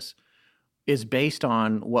like this is based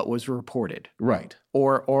on what was reported. Right.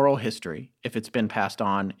 Or oral history, if it's been passed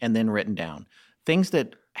on and then written down. Things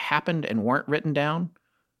that happened and weren't written down,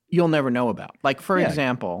 you'll never know about. Like, for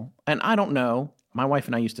example, and I don't know, my wife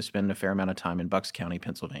and I used to spend a fair amount of time in Bucks County,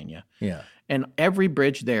 Pennsylvania. Yeah. And every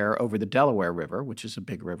bridge there over the Delaware River, which is a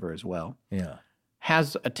big river as well,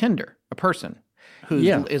 has a tender, a person who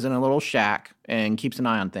is in a little shack and keeps an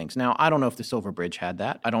eye on things. Now, I don't know if the Silver Bridge had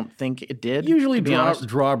that. I don't think it did. Usually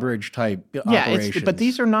drawbridge type operations. But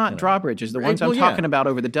these are not drawbridges. The ones I'm talking about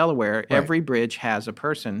over the Delaware, every bridge has a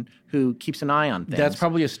person who keeps an eye on things. That's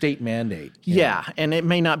probably a state mandate. Yeah, and it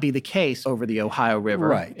may not be the case over the Ohio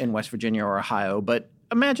River in West Virginia or Ohio, but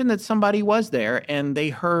imagine that somebody was there and they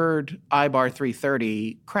heard I-bar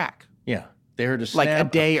 330 crack. Yeah, they heard a snap, like a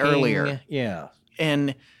day earlier. Yeah.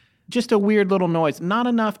 And just a weird little noise, not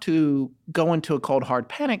enough to go into a cold, hard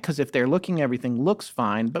panic, because if they're looking, everything looks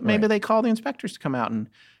fine, but maybe they call the inspectors to come out and,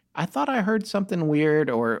 I thought I heard something weird,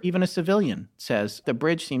 or even a civilian says, the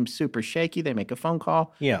bridge seems super shaky, they make a phone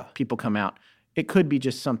call, people come out. It could be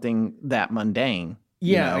just something that mundane.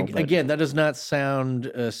 Yeah, again, that does not sound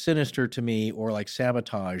sinister to me or like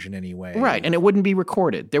sabotage in any way. Right, and it wouldn't be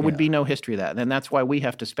recorded. There would be no history of that, and that's why we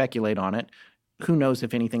have to speculate on it. Who knows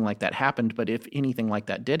if anything like that happened, but if anything like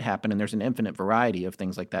that did happen, and there's an infinite variety of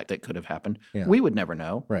things like that that could have happened, we would never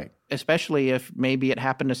know. Right. Especially if maybe it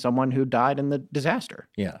happened to someone who died in the disaster.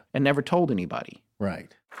 Yeah. And never told anybody.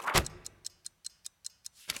 Right.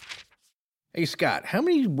 Hey, Scott, how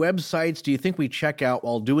many websites do you think we check out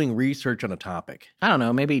while doing research on a topic? I don't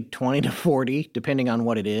know, maybe 20 to 40, depending on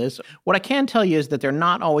what it is. What I can tell you is that they're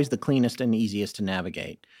not always the cleanest and easiest to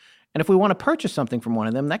navigate. And if we want to purchase something from one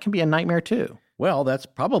of them, that can be a nightmare too. Well, that's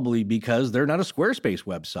probably because they're not a Squarespace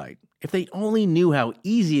website. If they only knew how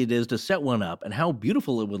easy it is to set one up and how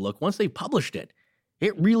beautiful it would look once they published it.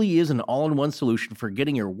 It really is an all-in-one solution for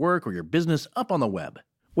getting your work or your business up on the web.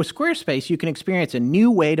 With Squarespace, you can experience a new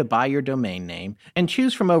way to buy your domain name and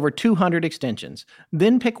choose from over 200 extensions.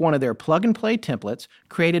 Then pick one of their plug-and-play templates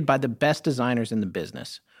created by the best designers in the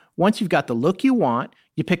business. Once you've got the look you want,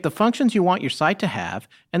 you pick the functions you want your site to have,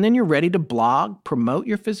 and then you're ready to blog, promote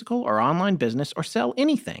your physical or online business, or sell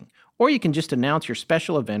anything. Or you can just announce your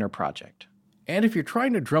special event or project. And if you're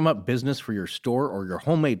trying to drum up business for your store or your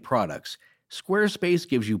homemade products, Squarespace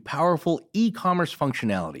gives you powerful e-commerce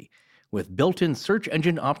functionality with built-in search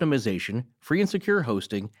engine optimization, free and secure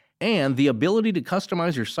hosting, and the ability to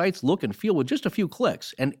customize your site's look and feel with just a few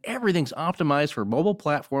clicks, and everything's optimized for mobile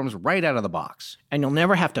platforms right out of the box. And you'll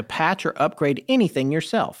never have to patch or upgrade anything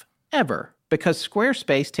yourself, ever. because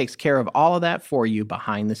Squarespace takes care of all of that for you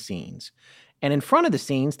behind the scenes. And in front of the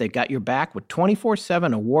scenes, they've got your back with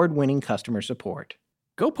 24/7 award-winning customer support.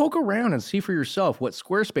 Go poke around and see for yourself what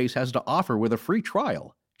Squarespace has to offer with a free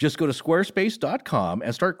trial. Just go to squarespace.com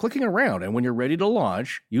and start clicking around, and when you're ready to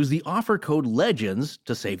launch, use the offer code LEGENDS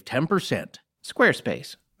to save 10%.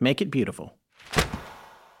 Squarespace. Make it beautiful. Hi,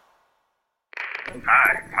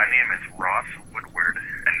 my name is Ross Woodward,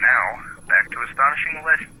 and now, back to Astonishing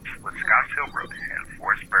Legends with Scott Tilbrook and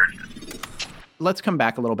Forrest Burgess. Let's come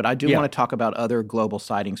back a little bit. I do want to talk about other global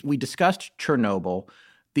sightings. We discussed Chernobyl.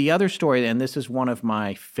 The other story, and this is one of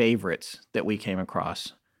my favorites that we came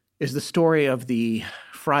across, is the story of the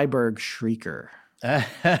Freiburg Shrieker.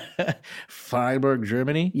 Freiburg,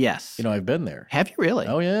 Germany? Yes. You know, I've been there. Have you really?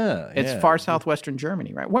 Oh, yeah. It's far southwestern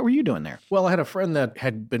Germany, right? What were you doing there? Well, I had a friend that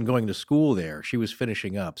had been going to school there. She was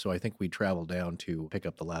finishing up, so I think we traveled down to pick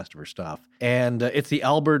up the last of her stuff. And it's the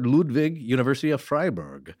Albert Ludwig University of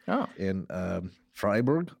Freiburg in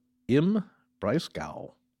Freiburg im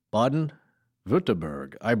Breisgau,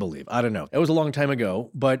 Baden-Württemberg, I believe. I don't know. It was a long time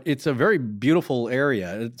ago, but it's a very beautiful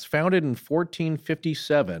area. It's founded in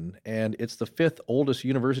 1457, and it's the 5th oldest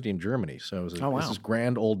university in Germany. So it's this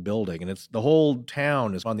grand old building, and the whole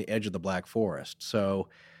town is on the edge of the Black Forest. So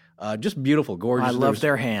just beautiful, gorgeous. I love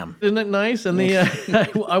their ham. Isn't it nice? And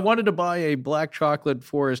I wanted to buy a black chocolate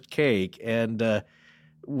forest cake, and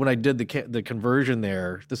when I did the conversion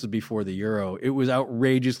there, this is before the euro, it was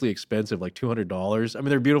outrageously expensive, like $200. I mean,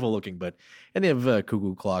 they're beautiful looking, and they have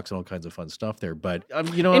cuckoo clocks and all kinds of fun stuff there. But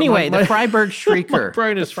anyway, the Freiburg Shrieker. My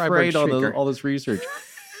brain is frayed on all this research.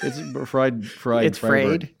 It's fried. It's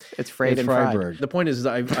frayed. It's frayed and Freiburg. fried. The point is,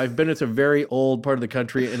 I've been. It's a very old part of the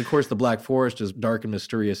country, and of course, the Black Forest is dark and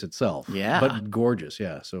mysterious itself. Yeah, but gorgeous.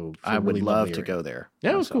 Yeah, so I would really love to go there.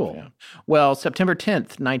 Yeah, it was cool. Yeah. Well, September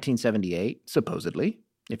 10th, 1978, supposedly,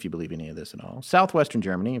 if you believe any of this at all, southwestern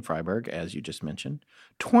Germany in Freiburg, as you just mentioned,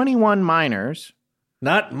 21 miners.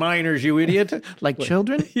 Not miners, you idiot. Like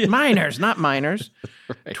children? Yeah. Miners, not miners.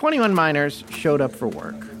 Right. 21 miners showed up for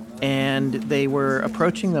work, and they were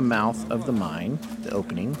approaching the mouth of the mine, the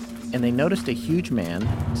opening, and they noticed a huge man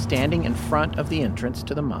standing in front of the entrance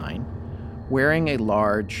to the mine, wearing a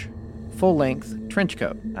large, full-length trench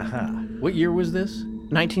coat. What year was this?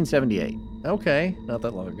 1978. Okay, not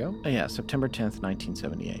that long ago. Yeah, September 10th,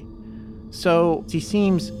 1978. So he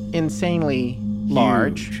seems insanely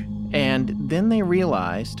large. And then they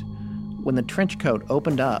realized when the trench coat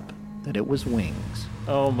opened up that it was wings.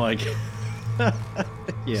 Oh my God.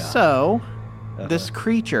 Yeah. So this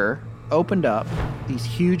creature opened up these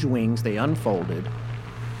huge wings, they unfolded,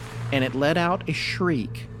 and it let out a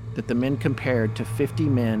shriek that the men compared to 50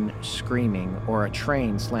 men screaming or a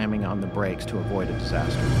train slamming on the brakes to avoid a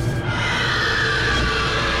disaster.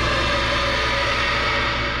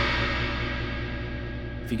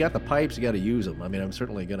 If you got the pipes, you got to use them. I mean, I'm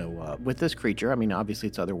certainly going to... With this creature, I mean, obviously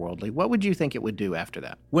it's otherworldly. What would you think it would do after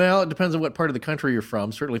that? Well, it depends on what part of the country you're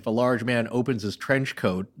from. Certainly if a large man opens his trench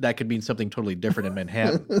coat, that could mean something totally different in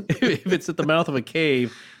Manhattan. If it's at the mouth of a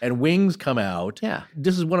cave and wings come out,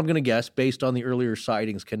 this is what I'm going to guess, based on the earlier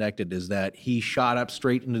sightings connected, is that he shot up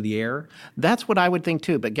straight into the air. That's what I would think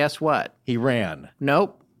too, but guess what? He ran.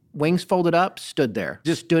 Nope. Wings folded up, stood there.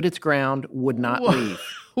 Just stood its ground, would not leave.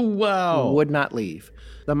 Wow. Would not leave.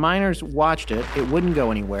 The miners watched it. It wouldn't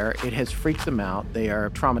go anywhere. It has freaked them out. They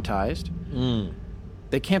are traumatized.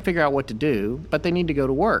 They can't figure out what to do, but they need to go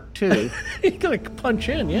to work, too. He's going to punch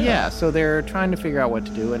in, Yeah, so they're trying to figure out what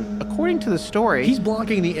to do. And according to the story... He's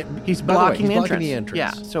blocking the entrance.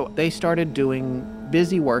 Yeah, so they started doing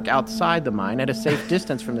busy work outside the mine at a safe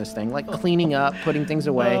distance from this thing, like cleaning up, putting things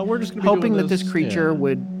away, we're just gonna be hoping doing that this creature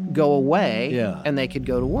would go away and they could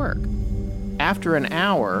go to work. After an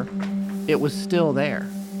hour, it was still there.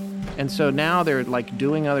 And so now they're like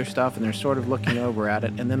doing other stuff and they're sort of looking over at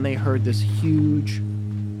it. And then they heard this huge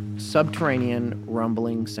subterranean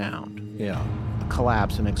rumbling sound. Yeah. A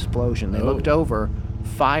collapse, an explosion. They looked over.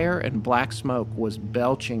 Fire and black smoke was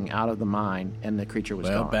belching out of the mine and the creature was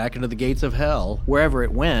gone. Back into the gates of hell. Wherever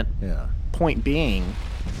it went, point being,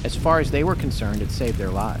 as far as they were concerned, it saved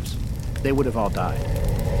their lives. They would have all died.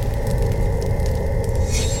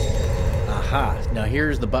 Aha. Now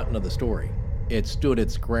here's the button of the story. It stood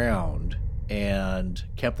its ground and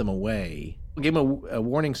kept them away. Gave them a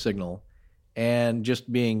warning signal, and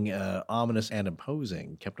just being ominous and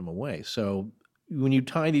imposing kept them away. So when you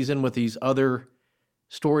tie these in with these other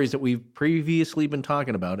stories that we've previously been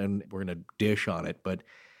talking about, and we're going to dish on it, but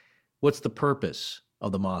what's the purpose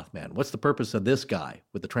of the Mothman? What's the purpose of this guy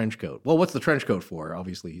with the trench coat? Well, what's the trench coat for?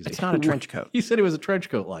 Obviously, It's not a trench coat. He said it was a trench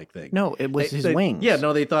coat-like thing. No, it was his wings. Yeah,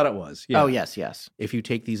 no, they thought it was. Yeah. Oh, yes. If you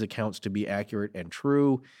take these accounts to be accurate and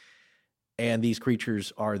true, and these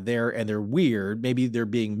creatures are there and they're weird, maybe they're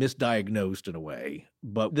being misdiagnosed in a way.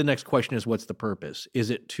 But the next question is, what's the purpose? Is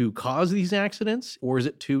it to cause these accidents, or is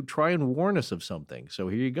it to try and warn us of something? So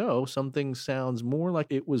here you go. Something sounds more like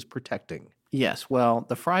it was protecting. Yes, well,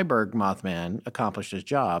 the Freiburg Mothman accomplished his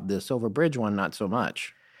job. The Silver Bridge one, not so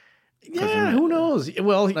much. Yeah, who knows?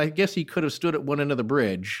 Well, I guess he could have stood at one end of the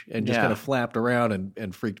bridge and just kind of flapped around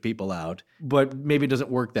and freaked people out. But maybe it doesn't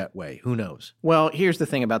work that way. Who knows? Well, here's the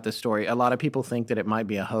thing about this story. A lot of people think that it might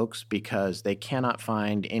be a hoax because they cannot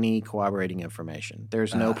find any corroborating information.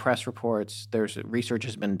 There's no press reports. Research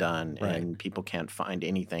has been done, and people can't find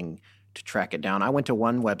anything to track it down. I went to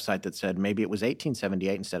one website that said maybe it was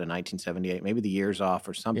 1878 instead of 1978. Maybe the year's off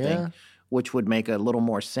or something, which would make a little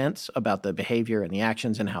more sense about the behavior and the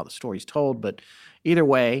actions and how the story's told. But either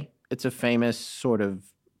way, it's a famous sort of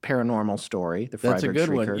paranormal story, the Freiburg That's a good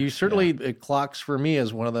Shrieker. one. You certainly, it clocks for me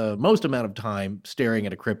as one of the most amount of time staring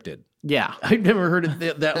at a cryptid. Yeah. I've never heard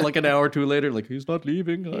it that like an hour or two later, like, he's not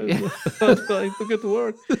leaving. I forget to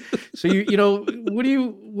work. So you know, what are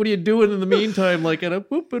you doing in the meantime? Like at a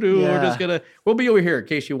boop-a-doo, we're just gonna, we'll be over here in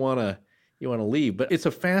case you wanna leave. But it's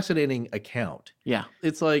a fascinating account. Yeah.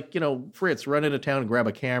 It's like, Fritz, run into town and grab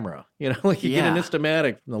a camera. Like you get an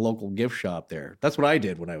Instamatic from the local gift shop there. That's what I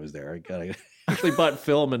did when I was there. I actually bought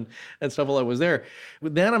film and stuff while I was there.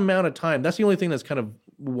 With that amount of time, that's the only thing that's kind of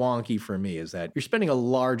wonky for me, is that you're spending a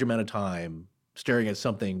large amount of time staring at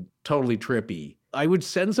something totally trippy. I would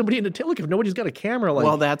send somebody in to look if nobody's got a camera. Like,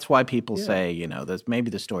 well, that's why people say,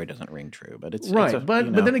 maybe the story doesn't ring true, but it's right.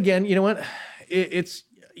 But then again, you know what? It's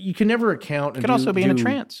you can never account. It could also be in a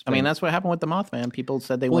trance. I mean, that's what happened with the Mothman. People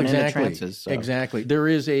said they went into trances. So. Exactly. There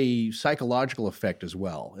is a psychological effect as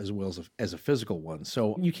well as a physical one.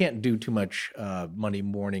 So you can't do too much Monday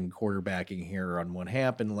morning quarterbacking here on what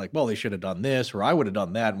happened. Like, well, they should have done this, or I would have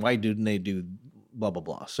done that. And why didn't they do blah, blah,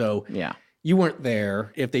 blah? So you weren't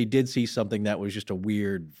there. If they did see something that was just a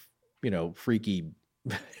weird, freaky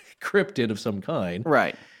cryptid of some kind.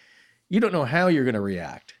 Right. You don't know how you're going to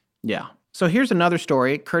react. Yeah. So here's another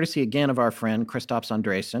story, courtesy again of our friend Kristaps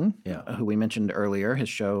Andresen, who we mentioned earlier. His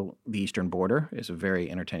show, The Eastern Border, is a very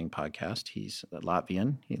entertaining podcast. He's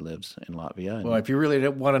Latvian. He lives in Latvia. Well, if you really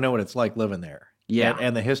want to know what it's like living there. Yeah.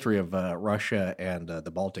 And the history of Russia and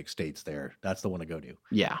the Baltic states there, that's the one to go to.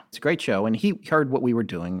 Yeah. It's a great show. And he heard what we were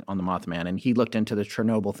doing on the Mothman, and he looked into the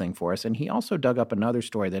Chernobyl thing for us. And he also dug up another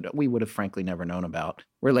story that we would have frankly never known about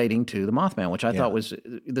relating to the Mothman, which I thought was,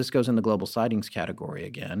 this goes in the global sightings category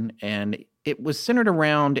again. And it was centered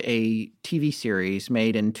around a TV series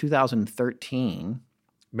made in 2013.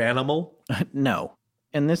 Manimal? No.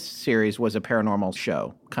 And this series was a paranormal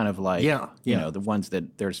show, kind of like, the ones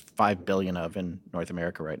that there's 5 billion of in North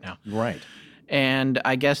America right now. Right. And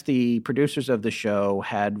I guess the producers of the show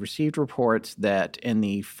had received reports that in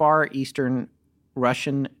the far eastern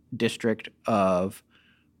Russian district of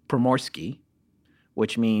Primorsky,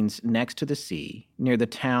 which means next to the sea, near the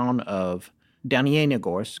town of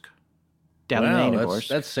Dalianogorsk. Wow,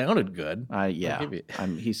 that sounded good.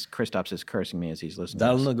 Kristaps is cursing me as he's listening.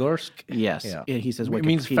 Dalianogorsk? Yes. Yeah. He says it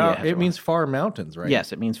means far mountains, right?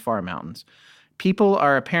 Yes, it means far mountains. People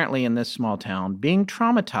are apparently in this small town being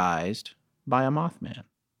traumatized by a Mothman.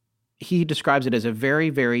 He describes it as a very,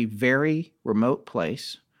 very, very remote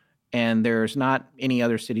place, and there's not any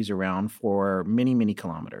other cities around for many, many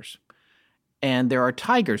kilometers. And there are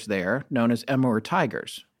tigers there known as Amur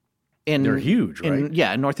tigers. They're huge, right?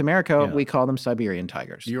 In North America, we call them Siberian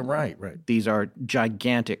tigers. You're right. These are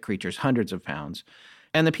gigantic creatures, hundreds of pounds.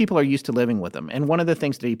 And the people are used to living with them. And one of the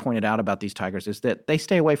things that he pointed out about these tigers is that they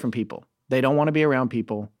stay away from people. They don't want to be around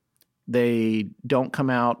people. They don't come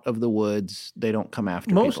out of the woods. They don't come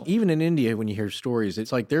after people. Even in India, when you hear stories,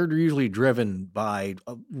 it's like they're usually driven by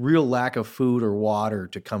a real lack of food or water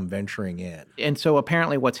to come venturing in. And so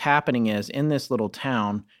apparently what's happening is in this little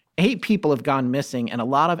town, 8 people have gone missing, and a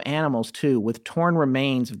lot of animals, too, with torn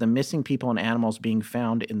remains of the missing people and animals being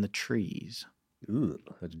found in the trees. Ooh,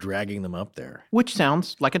 that's dragging them up there. Which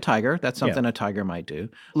sounds like a tiger. That's something a tiger might do.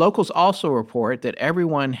 Locals also report that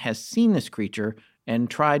everyone has seen this creature and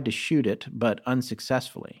tried to shoot it, but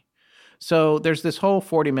unsuccessfully. So there's this whole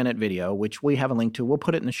 40-minute video, which we have a link to. We'll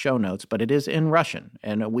put it in the show notes, but it is in Russian,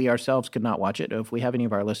 and we ourselves could not watch it. If we have any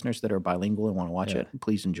of our listeners that are bilingual and want to watch it,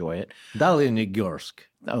 please enjoy it. Dalianogorsk.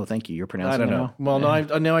 Oh, thank you. You're pronouncing it now? Well,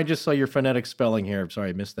 no, I just saw your phonetic spelling here. I'm sorry,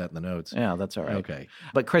 I missed that in the notes. Yeah, that's all right. Okay.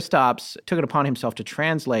 But Kristaps took it upon himself to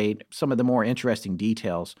translate some of the more interesting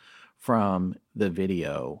details from the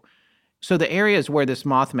video. So the areas where this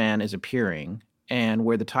Mothman is appearing and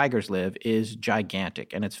where the tigers live is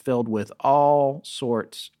gigantic, and it's filled with all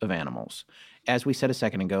sorts of animals. As we said a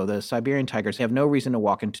second ago, the Siberian tigers have no reason to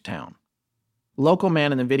walk into town. Local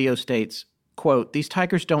man in the video states, quote, "These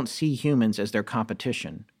tigers don't see humans as their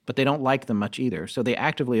competition, but they don't like them much either, so they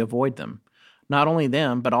actively avoid them. Not only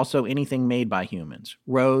them, but also anything made by humans,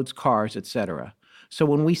 roads, cars, etc. So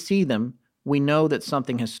when we see them, we know that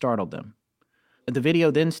something has startled them." The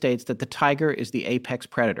video then states that the tiger is the apex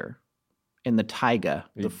predator in the taiga,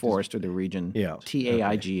 the forest or the region,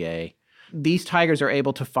 Taiga. These tigers are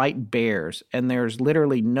able to fight bears, and there's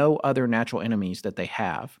literally no other natural enemies that they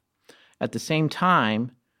have. At the same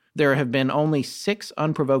time, there have been only 6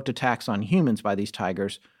 unprovoked attacks on humans by these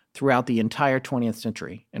tigers throughout the entire 20th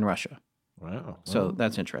century in Russia. Wow. So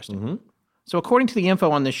that's interesting. Mm-hmm. So according to the info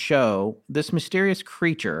on this show, this mysterious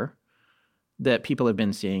creature that people have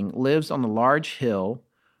been seeing lives on the large hill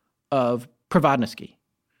of Provodnitsky,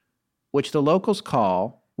 which the locals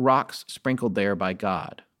call rocks sprinkled there by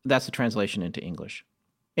God. That's the translation into English.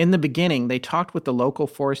 In the beginning, they talked with the local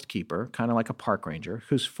forest keeper, kind of like a park ranger,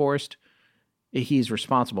 whose forest he's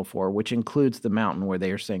responsible for, which includes the mountain where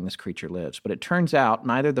they are saying this creature lives. But it turns out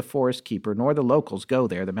neither the forest keeper nor the locals go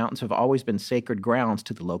there. The mountains have always been sacred grounds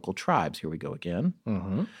to the local tribes. Here we go again.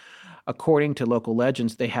 Mm-hmm. According to local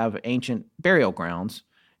legends, they have ancient burial grounds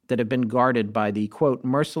that have been guarded by the, quote,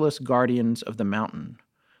 merciless guardians of the mountain,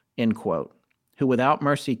 end quote, who without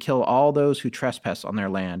mercy kill all those who trespass on their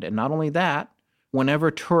land. And not only that, whenever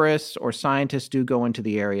tourists or scientists do go into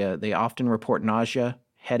the area, they often report nausea,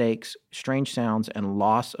 headaches, strange sounds, and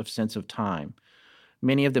loss of sense of time.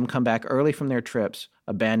 Many of them come back early from their trips,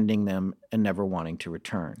 abandoning them and never wanting to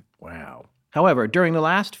return. Wow. However, during the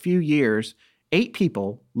last few years, 8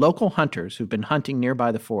 people, local hunters who've been hunting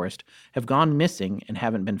nearby the forest, have gone missing and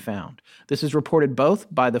haven't been found. This is reported both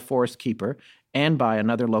by the forest keeper and by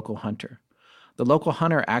another local hunter. The local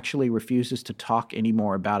hunter actually refuses to talk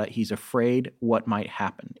anymore about it. He's afraid what might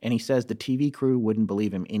happen, and he says the TV crew wouldn't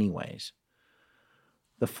believe him anyways.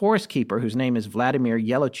 The forest keeper, whose name is Vladimir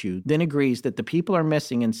Yelichu, then agrees that the people are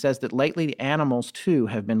missing and says that lately the animals too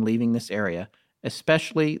have been leaving this area,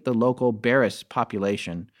 especially the local Beres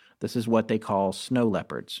population. This is what they call snow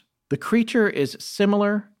leopards. The creature is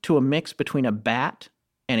similar to a mix between a bat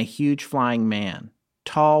and a huge flying man,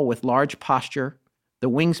 tall with large posture. The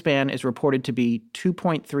wingspan is reported to be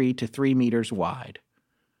 2.3 to 3 meters wide.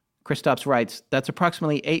 Kristaps writes, that's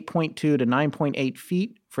approximately 8.2 to 9.8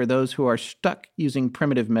 feet for those who are stuck using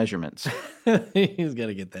primitive measurements. He's got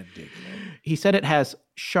to get that dig. He said it has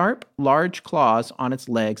sharp, large claws on its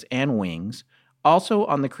legs and wings, also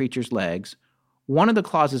on the creature's legs. One of the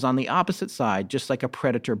claws is on the opposite side, just like a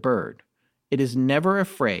predator bird. It is never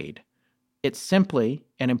afraid. It simply,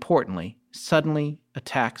 and importantly, suddenly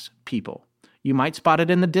attacks people. You might spot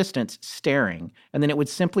it in the distance, staring, and then it would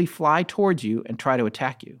simply fly towards you and try to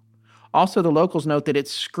attack you. Also, the locals note that it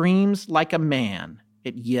screams like a man.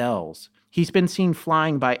 It yells. He's been seen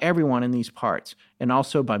flying by everyone in these parts, and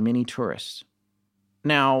also by many tourists.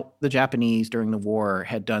 Now, the Japanese during the war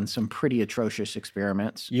had done some pretty atrocious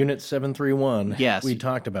experiments. Unit 731. Yes. We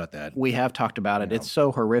talked about that. We have talked about it. It's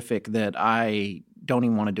so horrific that I don't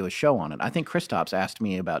even want to do a show on it. I think Kristaps asked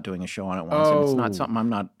me about doing a show on it once, and it's not something I'm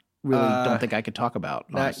not really don't think I could talk about,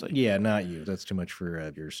 honestly. Not you. That's too much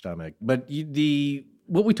for your stomach. But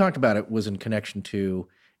what we talked about it was in connection to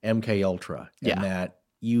MK Ultra, and that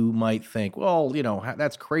you might think, well,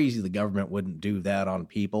 that's crazy. The government wouldn't do that on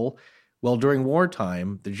people. Well, during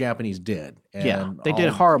wartime, the Japanese did. And they did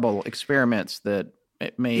horrible experiments that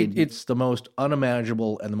it made. It's the most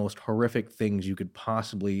unimaginable and the most horrific things you could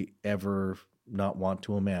possibly ever not want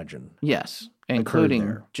to imagine. Yes,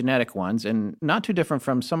 including genetic ones, and not too different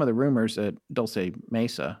from some of the rumors at Dulce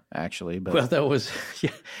Mesa, actually. But well, that was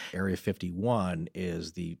Area 51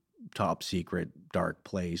 is the top secret dark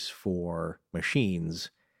place for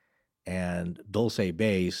machines, and Dulce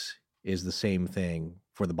Base is the same thing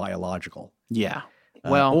for the biological. Yeah.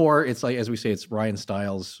 Well, or it's like, as we say, it's Ryan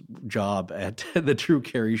Stiles' job at the Drew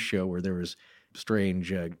Carey show where there was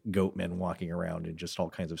strange goat men walking around and just all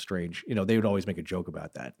kinds of strange, they would always make a joke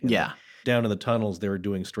about that. Down in the tunnels, they were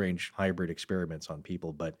doing strange hybrid experiments on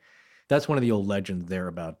people. But that's one of the old legends there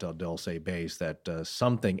about Dulce Base, that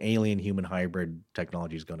something alien-human hybrid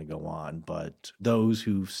technology is going to go on. But those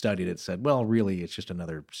who studied it said, well, really, it's just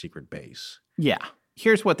another secret base. Yeah.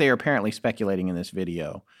 Here's what they are apparently speculating in this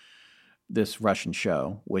video. this Russian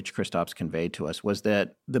show, which Kristaps conveyed to us, was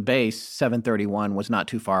that the base 731 was not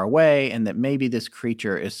too far away, and that maybe this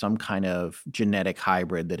creature is some kind of genetic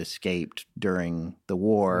hybrid that escaped during the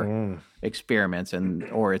war experiments,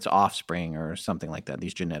 or its offspring or something like that,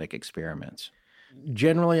 these genetic experiments.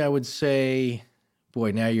 Generally, I would say,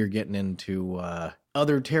 boy, now you're getting into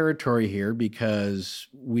other territory here, because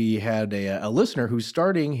we had a listener who's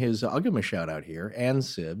starting his, I'll give him a shout out here,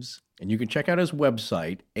 ANCIVS, and you can check out his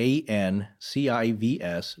website, ancivs.com.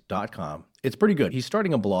 It's pretty good. He's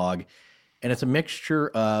starting a blog, and it's a mixture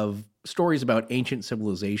of stories about ancient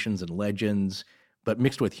civilizations and legends, but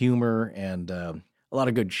mixed with humor and a lot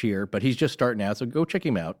of good cheer. But he's just starting out, so go check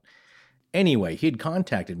him out. Anyway, he'd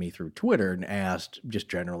contacted me through Twitter and asked, just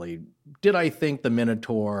generally, did I think the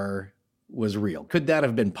Minotaur was real? Could that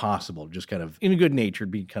have been possible? Just kind of in good nature,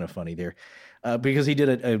 it'd be kind of funny there. Because he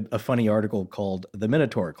did a funny article called "The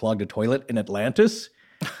Minotaur Clogged a Toilet in Atlantis."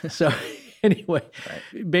 So anyway,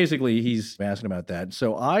 basically he's asking about that.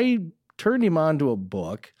 So I turned him on to a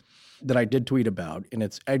book that I did tweet about, and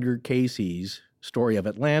it's Edgar Cayce's Story of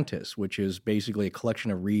Atlantis, which is basically a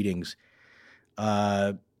collection of readings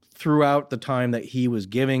throughout the time that he was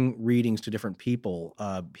giving readings to different people.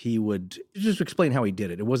 He would just explain how he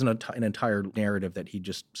did it. It wasn't an entire narrative that he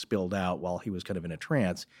just spilled out while he was kind of in a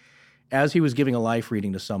trance. As he was giving a life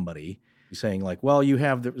reading to somebody, saying like, well, you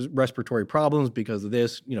have the respiratory problems because of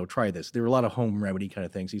this, try this. There were a lot of home remedy kind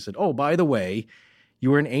of things. He said, oh, by the way,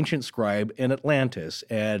 you were an ancient scribe in Atlantis,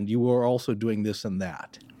 and you were also doing this and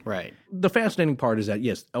that. Right. The fascinating part is that,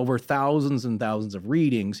 yes, over thousands and thousands of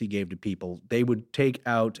readings he gave to people, they would take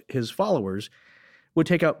out, his followers would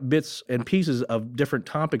take out bits and pieces of different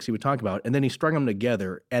topics he would talk about, and then he strung them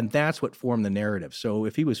together, and that's what formed the narrative. So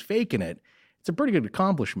if he was faking it, it's a pretty good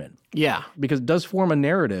accomplishment. Yeah. Because it does form a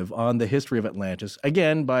narrative on the history of Atlantis,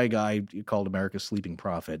 again, by a guy called America's Sleeping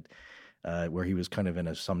Prophet, where he was kind of in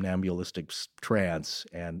a somnambulistic trance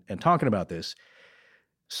and talking about this.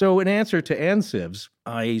 So in answer to ANCIVS,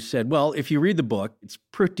 I said, well, if you read the book, it's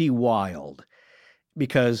pretty wild,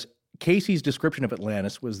 because Cayce's description of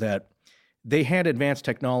Atlantis was that they had advanced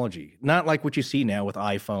technology, not like what you see now with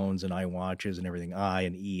iPhones and iWatches and everything, I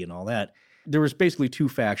and E and all that. There was basically two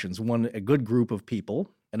factions, one, a good group of people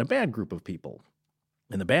and a bad group of people.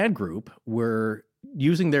 And the bad group were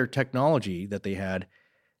using their technology that they had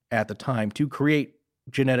at the time to create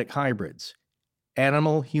genetic hybrids,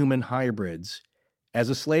 animal-human hybrids, as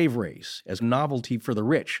a slave race, as a novelty for the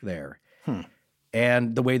rich there.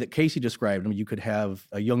 And the way that Cayce described them, you could have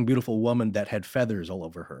a young, beautiful woman that had feathers all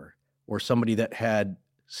over her, or somebody that had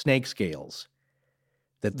snake scales,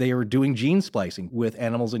 that they were doing gene splicing with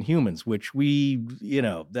animals and humans, which we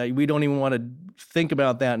don't even want to think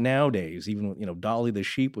about that nowadays. Even, Dolly the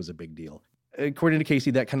sheep was a big deal. According to Cayce,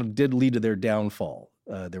 that kind of did lead to their downfall.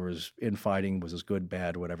 There was infighting, was this good,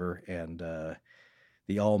 bad, whatever, and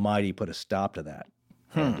the Almighty put a stop to that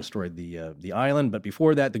and destroyed the island. But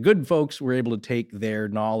before that, the good folks were able to take their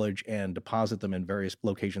knowledge and deposit them in various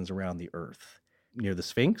locations around the earth. Near the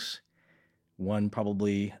Sphinx, one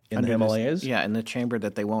probably in the Himalayas. In the chamber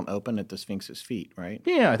that they won't open at the Sphinx's feet, right?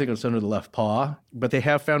 Yeah, I think it's under the left paw. But they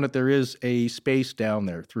have found that there is a space down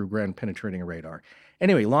there through ground penetrating radar.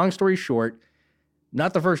 Anyway, long story short,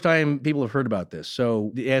 not the first time people have heard about this.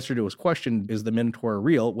 So the answer to his question, is the Minotaur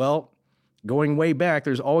real? Well, going way back,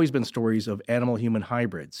 there's always been stories of animal-human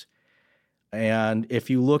hybrids. And if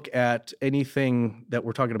you look at anything that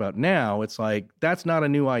we're talking about now, it's like, that's not a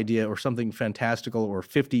new idea or something fantastical or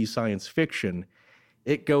 50s science fiction.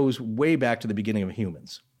 It goes way back to the beginning of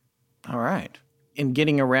humans. All right. In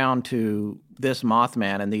getting around to this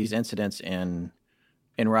Mothman and these incidents in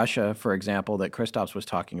Russia, for example, that Kristaps was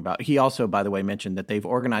talking about, he also, by the way, mentioned that they've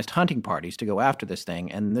organized hunting parties to go after this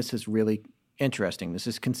thing, and this is really interesting. This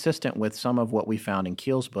is consistent with some of what we found in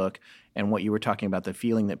Keel's book and what you were talking about, the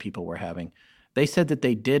feeling that people were having. They said that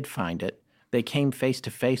they did find it. They came face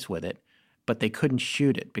to face with it, but they couldn't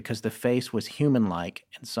shoot it because the face was human-like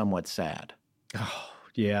and somewhat sad. Oh,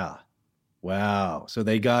 yeah. Wow. So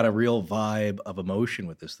they got a real vibe of emotion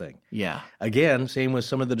with this thing. Yeah. Again, same with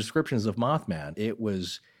some of the descriptions of Mothman. It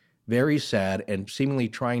was very sad and seemingly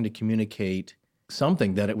trying to communicate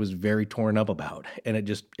something that it was very torn up about. And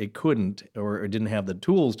it couldn't, or it didn't have the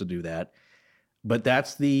tools to do that. But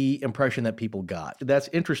that's the impression that people got. That's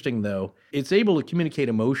interesting, though. It's able to communicate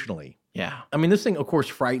emotionally. Yeah. I mean, this thing, of course,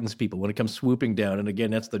 frightens people when it comes swooping down. And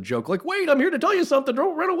again, that's the joke. Like, wait, I'm here to tell you something.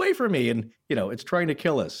 Don't run away from me. And, it's trying to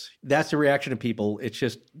kill us. That's the reaction of people. It's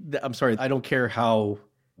just, I'm sorry, I don't care how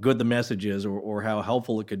good the message is or how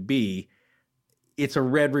helpful it could be. It's a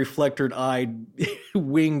red, reflectored-eyed,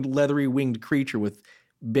 leathery-winged creature with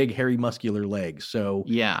big, hairy, muscular legs. So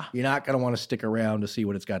Yeah. you're not going to want to stick around to see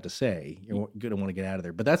what it's got to say. You're going to want to get out of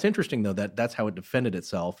there. But that's interesting, though, that's how it defended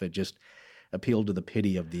itself. It just appealed to the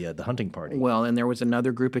pity of the hunting party. Well, and there was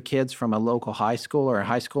another group of kids from a local high school or a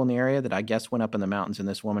high school in the area that I guess went up in the mountains, and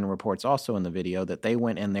this woman reports also in the video that they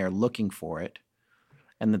went in there looking for it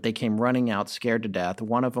and that they came running out scared to death.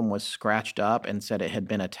 One of them was scratched up and said it had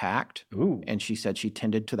been attacked. Ooh. And she said she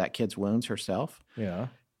tended to that kid's wounds herself. Yeah.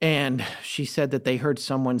 And she said that they heard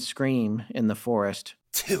someone scream in the forest.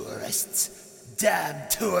 Tourists. Damn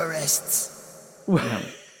tourists.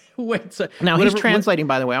 Wait, so Now, he's translating,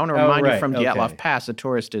 by the way. I want to remind you from Dyatlov okay. Pass, a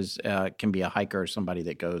tourist can be a hiker or somebody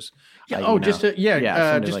that goes. Just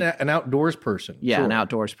an outdoors person. Yeah, Sure. an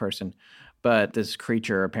outdoors person. But this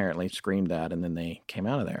creature apparently screamed that, and then they came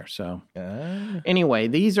out of there. So anyway,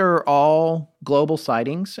 these are all global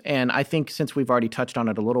sightings, and I think since we've already touched on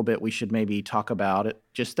it a little bit, we should maybe talk about it.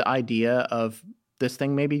 Just the idea of this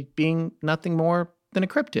thing maybe being nothing more than a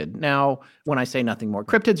cryptid. Now, when I say nothing more,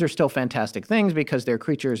 cryptids are still fantastic things because they're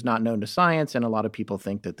creatures not known to science, and a lot of people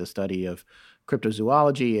think that the study of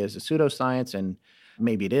cryptozoology is a pseudoscience, and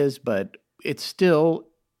maybe it is, but it's still,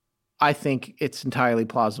 I think it's entirely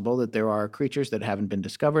plausible that there are creatures that haven't been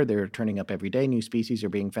discovered. They're turning up every day. New species are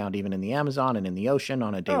being found even in the Amazon and in the ocean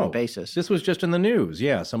on a daily basis. This was just in the news.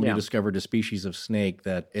 Yeah, somebody discovered a species of snake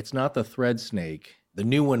that it's not the thread snake. The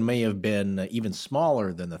new one may have been even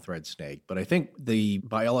smaller than the thread snake, but I think the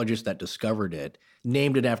biologist that discovered it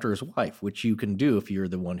named it after his wife, which you can do if you're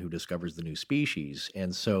the one who discovers the new species.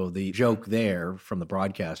 And so the joke there from the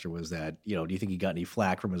broadcaster was that, do you think he got any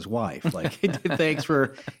flack from his wife? Like, thanks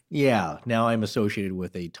for, now I'm associated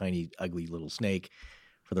with a tiny, ugly little snake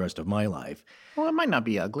for the rest of my life. Well, it might not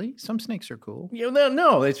be ugly. Some snakes are cool.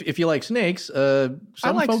 No, if you like snakes, some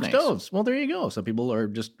like folks snakes. don't. Well, there you go. Some people are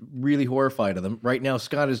just really horrified of them. Right now,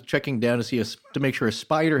 Scott is checking down to make sure a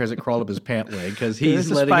spider hasn't crawled up his pant leg because he's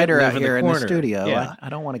There's a letting spider it out live here in in the the corner. studio. Yeah. I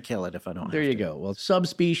don't want to kill it if I don't There have you to. go. Well,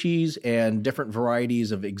 subspecies and different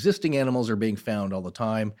varieties of existing animals are being found all the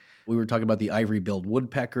time. We were talking about the ivory-billed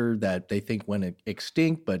woodpecker that they think went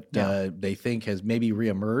extinct, but they think has maybe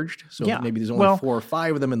reemerged. So maybe there's only 4 or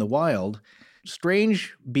 5 of them in the wild.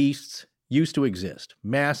 Strange beasts used to exist,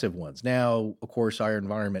 massive ones. Now, of course, our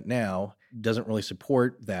environment now doesn't really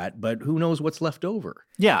support that, but who knows what's left over?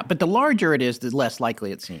 Yeah, but the larger it is, the less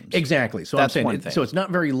likely it seems. Exactly. So That's I'm one saying, thing. so it's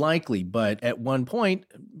not very likely, but at one point,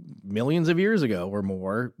 millions of years ago or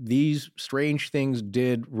more, these strange things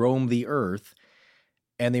did roam the earth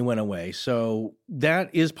and they went away. So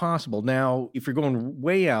that is possible. Now, if you're going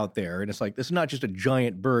way out there and it's like, this is not just a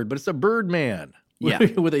giant bird, but it's a bird man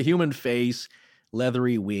with a human face,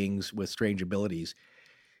 leathery wings with strange abilities.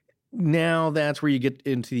 Now that's where you get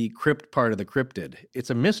into the crypt part of the cryptid.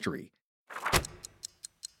 It's a mystery.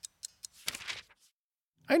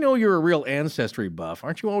 I know you're a real ancestry buff.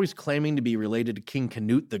 Aren't you always claiming to be related to King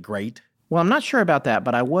Canute the Great? Well, I'm not sure about that,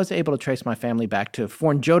 but I was able to trace my family back to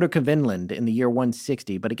Fornjoderke, Vinland in the year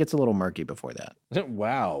 160, but it gets a little murky before that.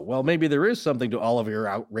 Wow. Well, maybe there is something to all of your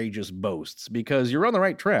outrageous boasts, because you're on the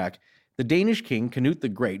right track. The Danish king, Canute the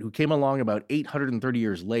Great, who came along about 830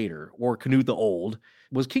 years later, or Canute the Old,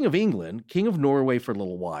 was king of England, king of Norway for a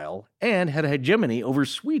little while, and had a hegemony over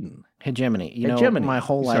Sweden. Hegemony. Hegemony. My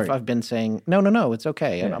whole life I've been saying, no, it's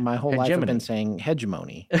okay. Yeah. My whole life I've Hegemony. been saying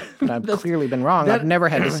hegemony. But I've clearly been wrong. I've never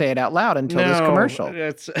had to say it out loud until this commercial.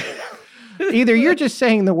 That's Either you're just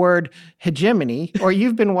saying the word hegemony, or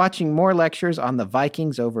you've been watching more lectures on the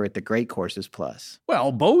Vikings over at the Great Courses Plus.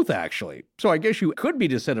 Well, both, actually. So I guess you could be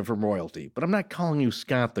descended from royalty, but I'm not calling you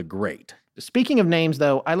Scott the Great. Speaking of names,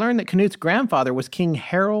 though, I learned that Canute's grandfather was King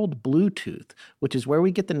Harold Bluetooth, which is where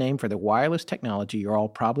we get the name for the wireless technology you're all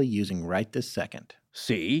probably using right this second.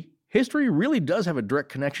 See? History really does have a direct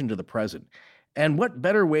connection to the present. And what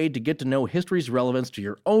better way to get to know history's relevance to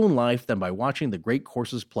your own life than by watching the Great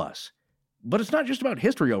Courses Plus? But it's not just about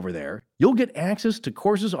history over there. You'll get access to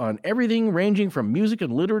courses on everything ranging from music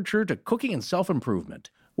and literature to cooking and self-improvement.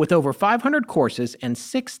 With over 500 courses and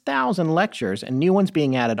 6,000 lectures and new ones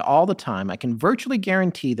being added all the time, I can virtually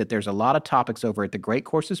guarantee that there's a lot of topics over at the Great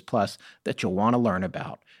Courses Plus that you'll want to learn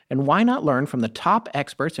about. And why not learn from the top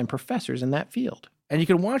experts and professors in that field? And you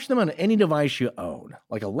can watch them on any device you own,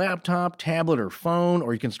 like a laptop, tablet, or phone,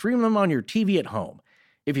 or you can stream them on your TV at home.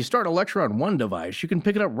 If you start a lecture on one device, you can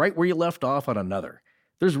pick it up right where you left off on another.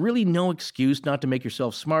 There's really no excuse not to make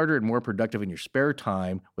yourself smarter and more productive in your spare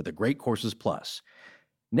time with the Great Courses Plus.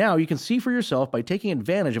 Now you can see for yourself by taking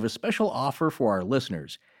advantage of a special offer for our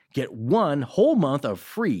listeners. Get 1 whole month of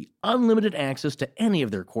free, unlimited access to any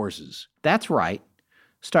of their courses. That's right.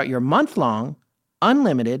 Start your month-long,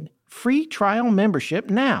 unlimited, free trial membership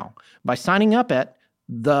now by signing up at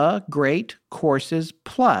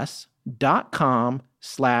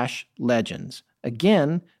thegreatcoursesplus.com/legends.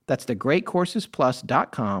 Again, that's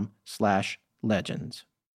thegreatcoursesplus.com/legends.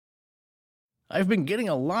 I've been getting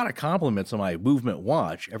a lot of compliments on my Movement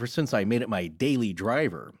watch ever since I made it my daily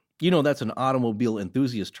driver. You know, that's an automobile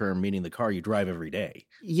enthusiast term meaning the car you drive every day.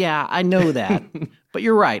 Yeah, I know that. But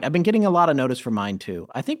you're right. I've been getting a lot of notice for mine too.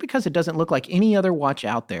 I think because it doesn't look like any other watch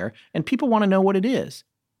out there, and people want to know what it is.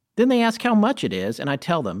 Then they ask how much it is, and I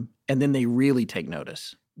tell them, and then they really take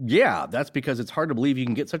notice. Yeah, that's because it's hard to believe you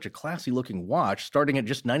can get such a classy-looking watch starting at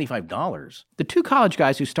just $95. The two college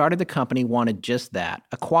guys who started the company wanted just that,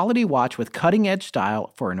 a quality watch with cutting-edge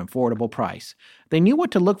style for an affordable price. They knew what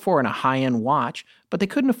to look for in a high-end watch, but they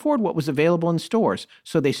couldn't afford what was available in stores,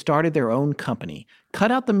 so they started their own company,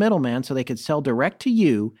 cut out the middleman so they could sell direct to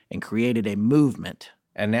you, and created a movement.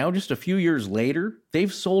 And now, just a few years later,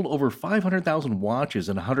 they've sold over 500,000 watches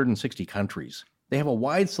in 160 countries. They have a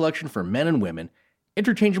wide selection for men and women,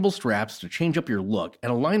 interchangeable straps to change up your look, and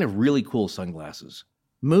a line of really cool sunglasses.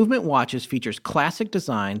 Movement Watches features classic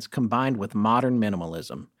designs combined with modern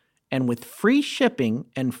minimalism. And with free shipping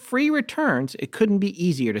and free returns, it couldn't be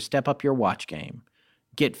easier to step up your watch game.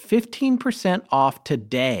 Get 15% off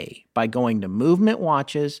today by going to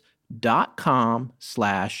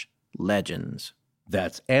movementwatches.com/legends.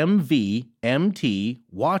 That's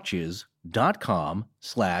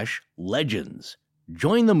mvmtwatches.com/legends.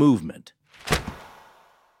 Join the movement.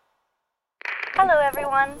 Hello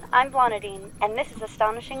everyone, I'm Blonadine, and this is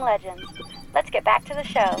Astonishing Legends. Let's get back to the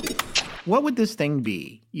show. What would this thing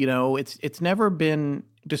be? You know, it's never been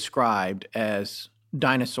described as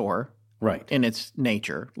dinosaur, right, in its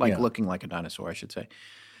nature, like looking like a dinosaur, I should say.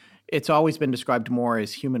 It's always been described more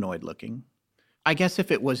as humanoid looking. I guess if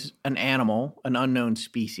it was an animal, an unknown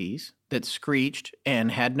species that screeched and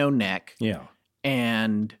had no neck,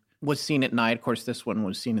 and was seen at night. Of course, this one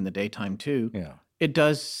was seen in the daytime too. Yeah. It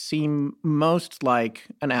does seem most like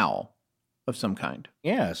an owl of some kind.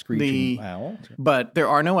 Yeah, screeching owl. But there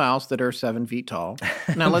are no owls that are 7 feet tall.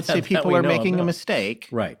 Now, let's say people are making a mistake.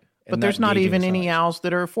 Right. But there's not even any owls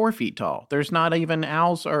that are 4 feet tall. There's not even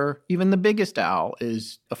owls, or even the biggest owl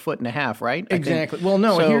is 1.5 feet, right? Exactly. Well,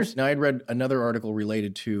 no, now I'd read another article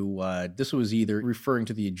related to, this was either referring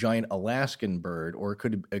to the giant Alaskan bird, or it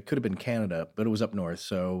could have been Canada, but it was up north.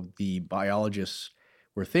 So the biologists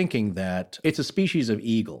were thinking that it's a species of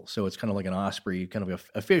eagle. So it's kind of like an osprey, kind of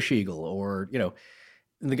a fish eagle, or, and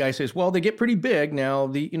the guy says, well, they get pretty big. Now,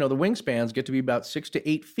 the wingspans get to be about 6 to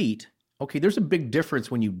 8 feet. Okay, there's a big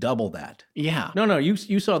difference when you double that. Yeah. No,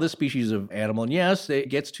 you saw this species of animal, and yes, it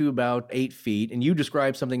gets to about 8 feet, and you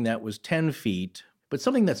described something that was 10 feet, but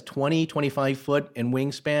something that's 20, 25 foot in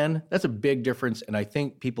wingspan, that's a big difference, and I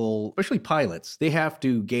think people, especially pilots, they have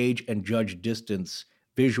to gauge and judge distance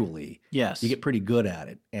visually. Yes. You get pretty good at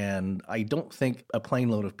it, and I don't think a plane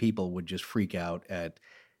load of people would just freak out at,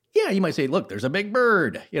 you might say, look, there's a big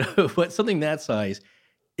bird, but something that size,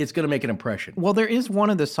 it's going to make an impression. Well, there is one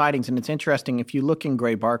of the sightings, and it's interesting. If you look in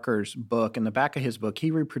Gray Barker's book, in the back of his book, he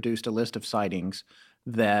reproduced a list of sightings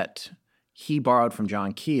that he borrowed from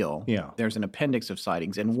John Keel. Yeah. There's an appendix of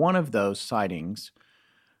sightings. And one of those sightings,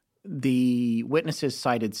 the witnesses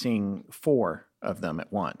cited seeing 4 of them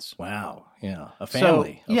at once. Wow. Yeah. A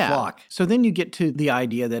family, a flock. So then you get to the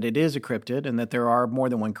idea that it is a cryptid and that there are more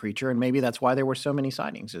than one creature. And maybe that's why there were so many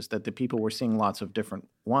sightings, is that the people were seeing lots of different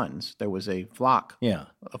ones. There was a flock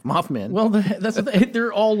of Mothman. Well,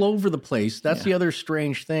 they're all over the place. That's the other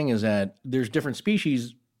strange thing, is that there's different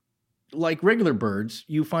species. Like regular birds,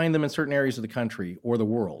 you find them in certain areas of the country or the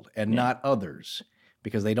world, and not others,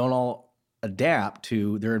 because they don't all adapt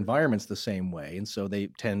to their environments the same way, and so they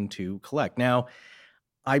tend to collect. Now,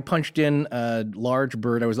 I punched in a large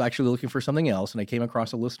bird. I was actually looking for something else, and I came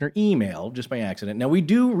across a listener email just by accident. Now, we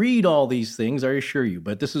do read all these things, I assure you,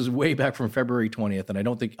 but this is way back from February 20th, and I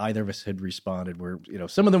don't think either of us had responded.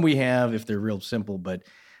 Some of them we have if they're real simple, but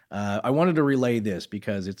I wanted to relay this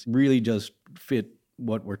because it's really just fit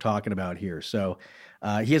what we're talking about here. So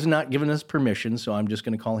he has not given us permission, so I'm just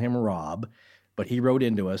going to call him Rob. But he wrote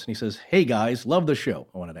into us and he says, hey guys, love the show.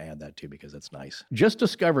 I wanted to add that too because that's nice. Just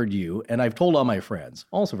discovered you, and I've told all my friends.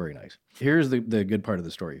 Also very nice. Here's the good part of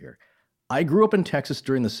the story here. I grew up in Texas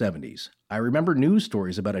during the 70s. I remember news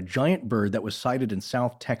stories about a giant bird that was sighted in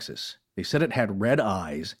South Texas. They said it had red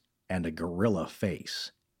eyes and a gorilla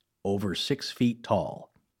face, over 6 feet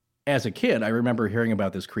tall. As a kid, I remember hearing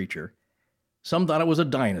about this creature. Some thought it was a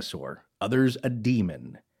dinosaur, others a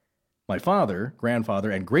demon. My father,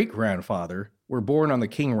 grandfather, and great-grandfather were born on the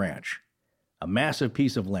King Ranch. a massive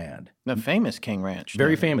piece of land. The famous King Ranch.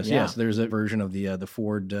 Very famous, yes. There's a version of the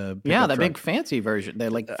Ford pickup the truck. big fancy version.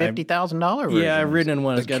 They're like $50,000 versions. Yeah, I've ridden in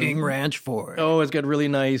one. The King Ranch Ford. Oh, it's got really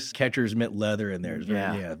nice catcher's mitt leather in there. It's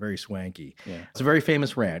very, very swanky. Yeah. It's a very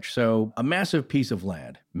famous ranch. So a massive piece of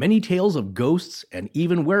land. Many tales of ghosts and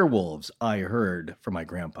even werewolves I heard from my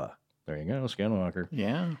grandpa. There you go, Skinwalker.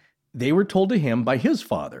 Yeah. They were told to him by his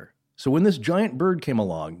father. So when this giant bird came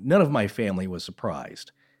along, none of my family was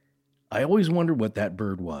surprised. I always wondered what that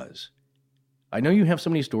bird was. I know you have so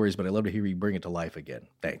many stories, but I'd love to hear you bring it to life again.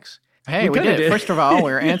 Thanks. Hey, we did. First of all,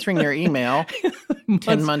 we're answering your email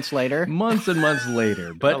 10 months later. Months and months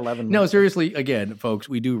later. But 11 no, months. seriously, again, folks,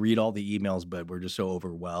 we do read all the emails, but we're just so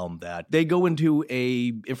overwhelmed that they go into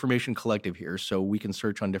a information collective here so we can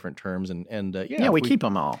search on different terms. And we keep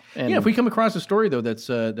them all. And if we come across a story, though,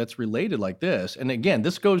 that's related like this, and again,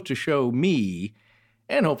 this goes to show me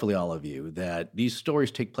and hopefully all of you that these stories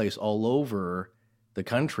take place all over the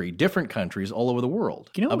country, different countries all over the world.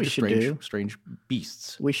 You know what we should do? Strange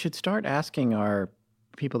beasts. We should start asking our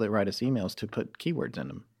people that write us emails to put keywords in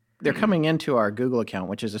them. They're coming into our Google account,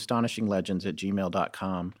 which is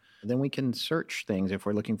astonishinglegends@gmail.com. Then we can search things if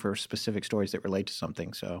we're looking for specific stories that relate to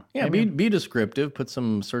something. So be descriptive. Put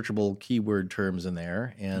some searchable keyword terms in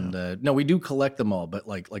there. And no, we do collect them all. But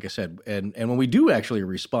like I said, and when we do actually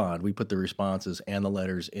respond, we put the responses and the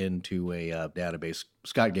letters into a database.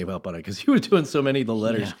 Scott gave up on it because he was doing so many of the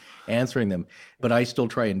letters, answering them. But I still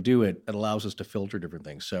try and do it. It allows us to filter different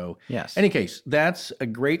things. So yes. Any case, that's a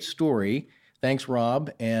great story. Thanks,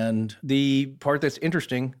 Rob. And the part that's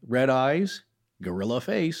interesting, red eyes, gorilla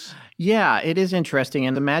face. Yeah, it is interesting.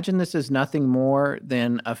 And imagine this is nothing more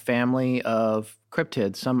than a family of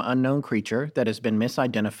cryptids, some unknown creature that has been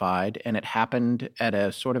misidentified, and it happened at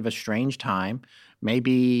a sort of a strange time.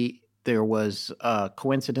 Maybe there was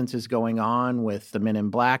coincidences going on with the Men in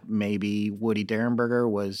Black. Maybe Woody Derenberger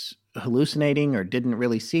was hallucinating or didn't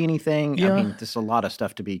really see anything. Yeah. I mean, there's a lot of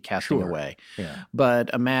stuff to be casting away. Yeah. But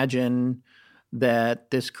imagine that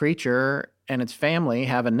this creature and its family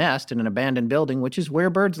have a nest in an abandoned building, which is where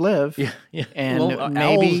birds live. Yeah. And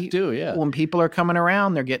maybe owls do, when people are coming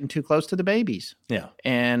around, they're getting too close to the babies. Yeah.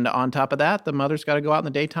 And on top of that, the mother's got to go out in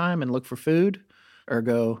the daytime and look for food,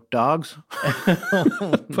 ergo dogs,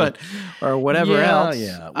 or whatever else.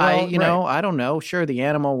 Yeah. Well, I don't know. Sure, the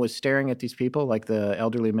animal was staring at these people, like the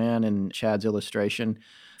elderly man in Chad's illustration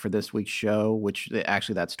for this week's show, which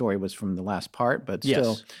actually that story was from the last part, but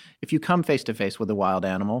still, if you come face to face with a wild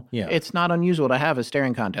animal, it's not unusual to have a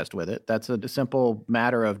staring contest with it. That's a simple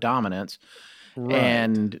matter of dominance. Right.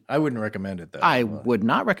 And I wouldn't recommend it, though. I would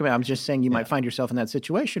not recommend. I'm just saying you might find yourself in that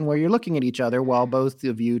situation where you're looking at each other while both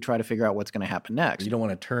of you try to figure out what's going to happen next. You don't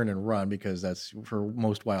want to turn and run because that's, for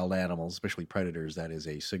most wild animals, especially predators, that is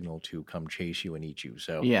a signal to come chase you and eat you.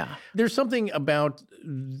 So there's something about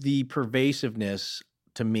the pervasiveness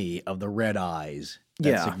to me of the red eyes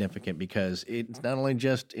that's significant, because it's not only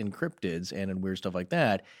just in cryptids and in weird stuff like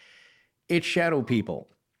that, it's shadow people.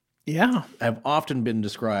 Yeah. Have often been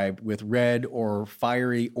described with red or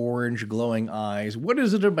fiery orange glowing eyes. What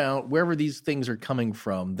is it about wherever these things are coming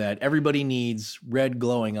from that everybody needs red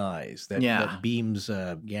glowing eyes that beams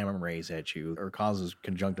gamma rays at you or causes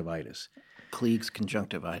conjunctivitis? Klieg's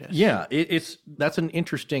conjunctivitis. Yeah, that's an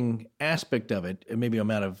interesting aspect of it. And maybe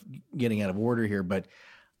I'm getting out of order here, but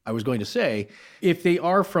I was going to say, if they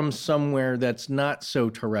are from somewhere that's not so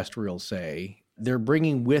terrestrial, say, they're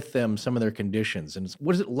bringing with them some of their conditions. And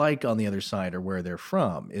what is it like on the other side or where they're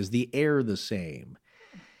from? Is the air the same?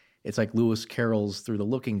 It's like Lewis Carroll's Through the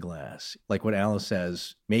Looking Glass. Like what Alice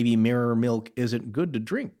says, maybe mirror milk isn't good to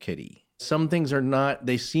drink, kitty. Some things are not,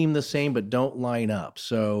 they seem the same but don't line up.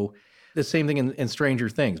 So the same thing in Stranger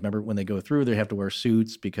Things. Remember when they go through, they have to wear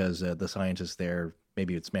suits because the scientist there,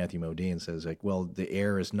 maybe it's Matthew Modine, says like, well, the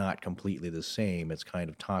air is not completely the same. It's kind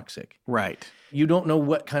of toxic. Right. You don't know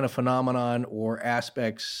what kind of phenomenon or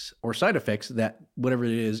aspects or side effects that whatever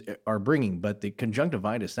it is are bringing. But the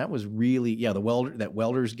conjunctivitis, that was really, that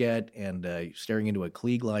welders get, and staring into a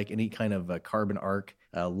Klieg-like, any kind of carbon arc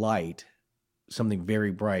light, something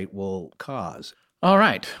very bright will cause. All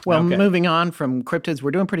right. Well, moving on from cryptids,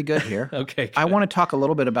 we're doing pretty good here. Okay. Good. I want to talk a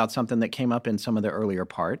little bit about something that came up in some of the earlier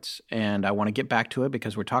parts, and I want to get back to it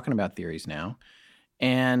because we're talking about theories now.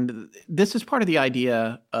 And this is part of the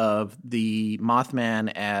idea of the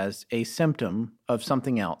Mothman as a symptom of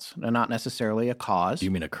something else, and not necessarily a cause. Do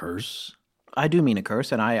you mean a curse? I do mean a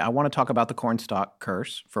curse, and I want to talk about the cornstalk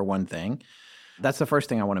curse for one thing. That's the first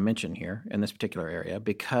thing I want to mention here in this particular area,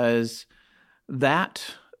 because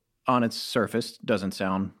that on its surface doesn't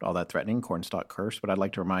sound all that threatening, cornstalk curse, but I'd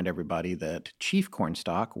like to remind everybody that Chief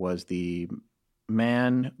Cornstalk was the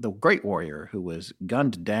man, the great warrior who was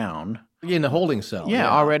gunned down. In the holding cell.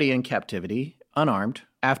 Already in captivity, unarmed,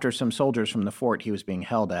 after some soldiers from the fort he was being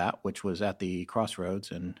held at, which was at the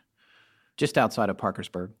crossroads and just outside of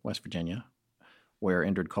Parkersburg, West Virginia, where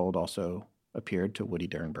Indrid Cold also appeared to Woody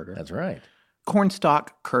Derenberger. That's right.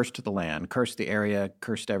 Cornstalk cursed the land, cursed the area,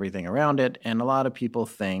 cursed everything around it, and a lot of people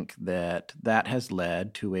think that that has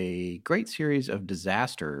led to a great series of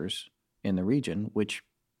disasters in the region, which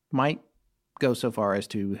might go so far as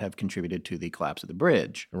to have contributed to the collapse of the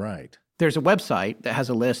bridge. Right. There's a website that has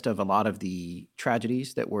a list of a lot of the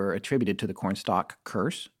tragedies that were attributed to the Cornstalk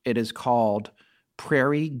curse. It is called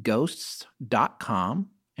prairieghosts.com,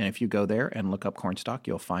 and if you go there and look up Cornstalk,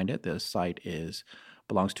 you'll find it. The site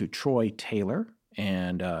belongs to Troy Taylor,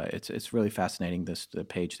 and it's really fascinating, the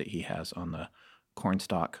page that he has on the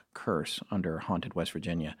Cornstalk curse under Haunted West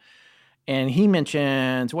Virginia. And he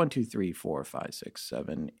mentions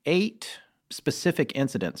 8 specific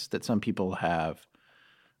incidents that some people have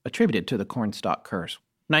attributed to the Cornstalk curse.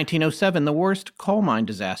 1907, the worst coal mine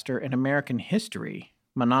disaster in American history.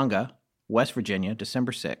 Monongah, West Virginia,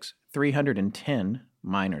 December 6, 310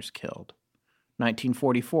 miners killed.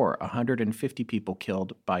 1944, 150 people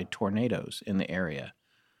killed by tornadoes in the area.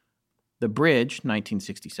 The bridge,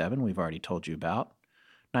 1967, we've already told you about.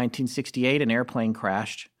 1968, an airplane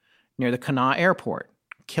crashed near the Kanawha Airport,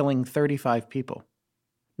 killing 35 people.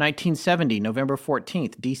 1970, November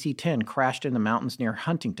 14th, DC-10 crashed in the mountains near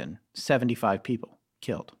Huntington, 75 people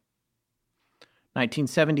killed.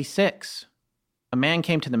 1976, a man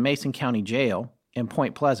came to the Mason County Jail in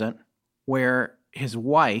Point Pleasant, where his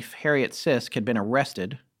wife, Harriet Sisk, had been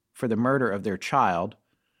arrested for the murder of their child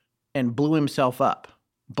and blew himself up,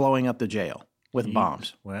 blowing up the jail with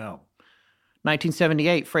bombs. Wow.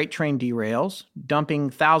 1978, freight train derails, dumping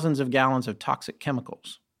thousands of gallons of toxic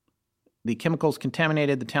chemicals. The chemicals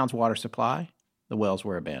contaminated the town's water supply. The wells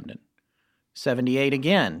were abandoned. 78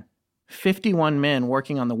 again, 51 men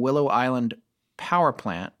working on the Willow Island power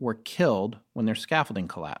plant were killed when their scaffolding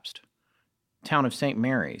collapsed. Town of St.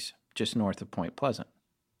 Mary's, just north of Point Pleasant.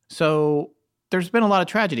 So there's been a lot of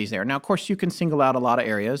tragedies there. Now, of course, you can single out a lot of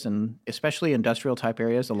areas, and especially industrial-type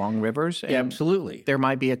areas along rivers. And absolutely. There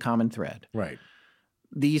might be a common thread. Right.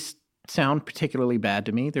 These sound particularly bad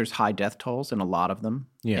to me. There's high death tolls in a lot of them.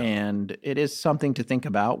 Yeah. And it is something to think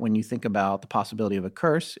about when you think about the possibility of a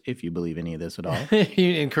curse, if you believe any of this at all.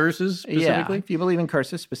 In curses specifically? Yeah, if you believe in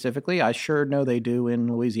curses specifically. I sure know they do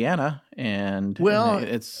in Louisiana. And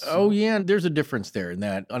there's a difference there in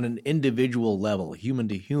that on an individual level, human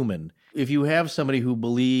to human. If you have somebody who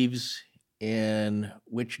believes in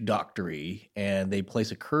witch doctory and they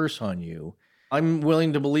place a curse on you, I'm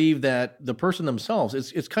willing to believe that the person themselves,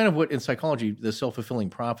 it's kind of what in psychology, the self-fulfilling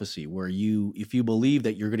prophecy, where if you believe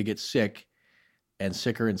that you're going to get sick and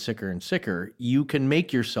sicker and sicker and sicker, you can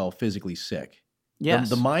make yourself physically sick. Yes.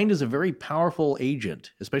 The mind is a very powerful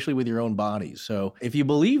agent, especially with your own bodies. So if you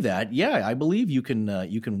believe that, yeah, I believe you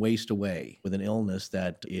can waste away with an illness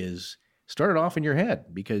that is started off in your head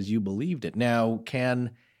because you believed it. Now,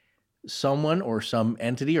 can someone or some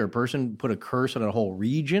entity or person put a curse on a whole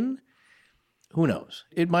region? Who knows?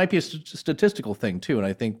 It might be a statistical thing too, and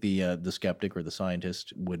I think the skeptic or the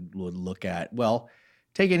scientist would look at, well,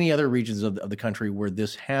 take any other regions of the country where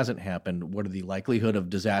this hasn't happened. What are the likelihood of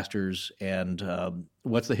disasters, and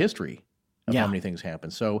what's the history of how many things happen?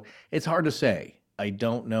 So it's hard to say. I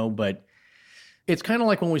don't know, but it's kind of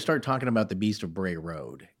like when we start talking about the Beast of Bray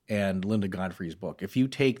Road and Linda Godfrey's book. If you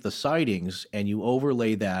take the sightings and you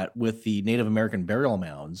overlay that with the Native American burial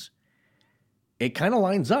mounds, it kind of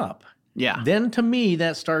lines up. Yeah. Then to me,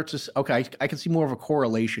 that starts to, okay, I can see more of a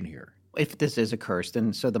correlation here. If this is a curse,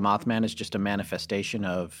 then so the Mothman is just a manifestation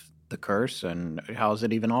of the curse, and how is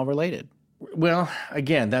it even all related? Well,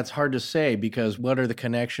 again, that's hard to say because what are the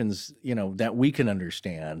connections, that we can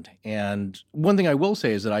understand? And one thing I will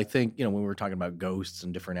say is that I think, when we were talking about ghosts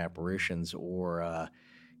and different apparitions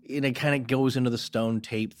and it kind of goes into the stone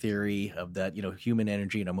tape theory of that, human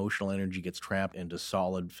energy and emotional energy gets trapped into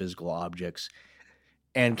solid physical objects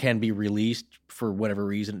and can be released for whatever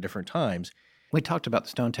reason at different times. We talked about the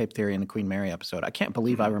stone tape theory in the Queen Mary episode. I can't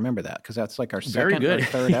believe I remember that because that's like our second or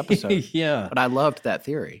third episode. Yeah. But I loved that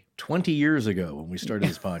theory. 20 years ago when we started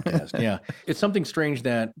this podcast. Yeah. It's something strange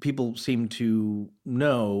that people seem to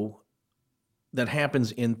know that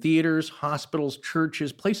happens in theaters, hospitals,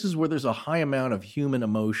 churches, places where there's a high amount of human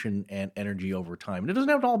emotion and energy over time. And it doesn't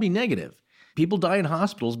have to all be negative. People die in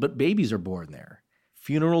hospitals, but babies are born there.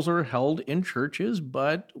 Funerals are held in churches,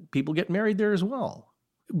 but people get married there as well.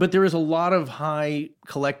 But there is a lot of high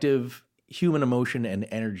collective human emotion and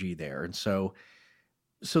energy there. And so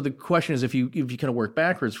So the question is, if you kind of work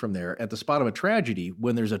backwards from there, at the spot of a tragedy,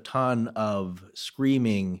 when there's a ton of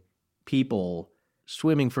screaming people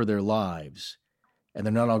swimming for their lives, and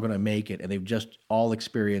they're not all going to make it, and they've just all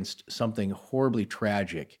experienced something horribly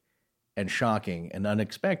tragic and shocking and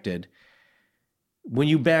unexpected, when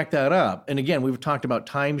you back that up, and again, we've talked about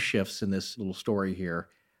time shifts in this little story here,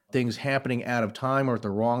 things happening out of time or at the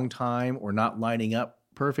wrong time or not lining up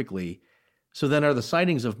perfectly. So then are the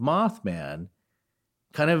sightings of Mothman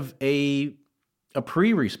kind of a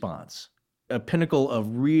pre-response, a pinnacle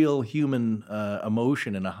of real human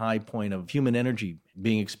emotion and a high point of human energy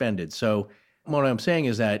being expended? So what I'm saying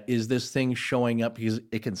is that, is this thing showing up because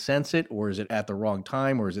it can sense it, or is it at the wrong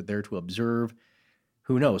time, or is it there to observe?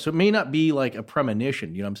 Who knows? So it may not be like a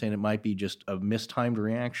premonition. You know what I'm saying? It might be just a mistimed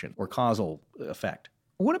reaction or causal effect.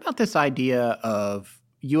 What about this idea of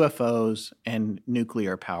UFOs and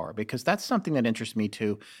nuclear power? Because that's something that interests me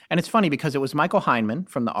too. And it's funny because it was Michael Heineman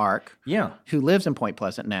from the ARC, who lives in Point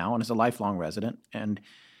Pleasant now and is a lifelong resident. And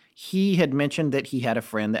he had mentioned that he had a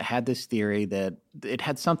friend that had this theory that it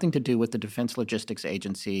had something to do with the Defense Logistics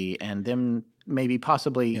Agency and them maybe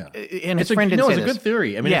possibly. And his friend didn't say it's a good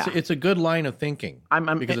theory. I mean, it's a good line of thinking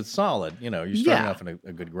because it's solid. You know, you're starting off in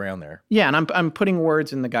a good ground there. Yeah, and I'm putting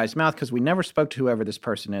words in the guy's mouth because we never spoke to whoever this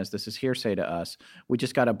person is. This is hearsay to us. We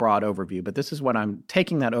just got a broad overview. But this is what I'm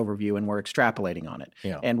taking that overview and we're extrapolating on it.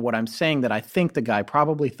 Yeah. And what I'm saying that I think the guy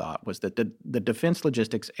probably thought was that the Defense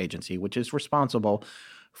Logistics Agency, which is responsible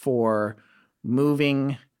for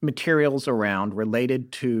moving materials around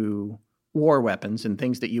related to war weapons and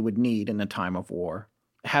things that you would need in a time of war,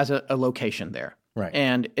 has a location there. Right.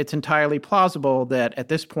 And it's entirely plausible that at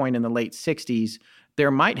this point in the late 60s, there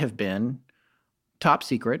might have been top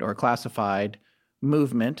secret or classified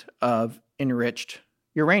movement of enriched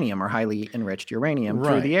uranium or highly enriched uranium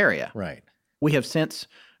through the area. Right. We have since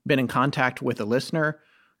been in contact with a listener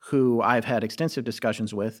who I've had extensive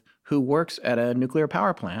discussions with, who works at a nuclear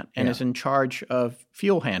power plant and is in charge of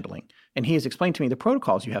fuel handling. And he has explained to me the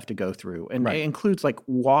protocols you have to go through. And it includes like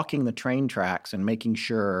walking the train tracks and making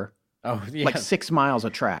sure like 6 miles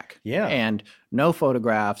of track. Yeah. And no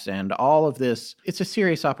photographs and all of this. It's a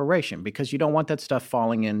serious operation because you don't want that stuff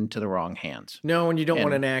falling into the wrong hands. No, and you don't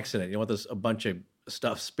want an accident. You don't want a bunch of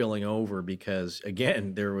stuff spilling over because,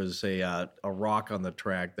 again, there was a rock on the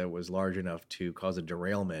track that was large enough to cause a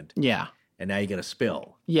derailment. Yeah. And now you get a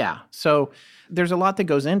spill. Yeah. So there's a lot that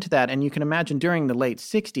goes into that. And you can imagine during the late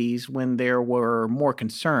 60s when there were more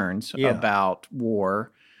concerns about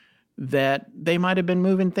war, that they might have been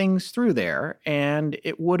moving things through there. And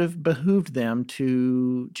it would have behooved them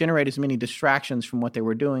to generate as many distractions from what they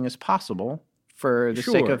were doing as possible for the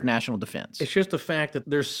sake of national defense. It's just the fact that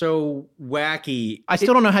they're so wacky. I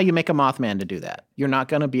still don't know how you make a Mothman to do that. You're not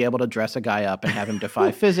going to be able to dress a guy up and have him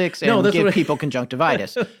defy physics and give people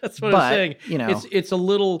conjunctivitis. That's what I'm saying. You know, it's a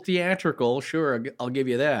little theatrical, sure, I'll give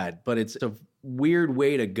you that, but it's a weird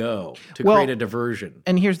way to go to create a diversion.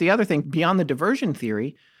 And here's the other thing. Beyond the diversion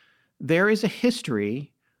theory, there is a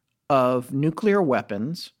history of nuclear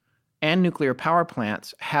weapons and nuclear power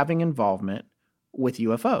plants having involvement with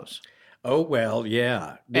UFOs. Oh, well,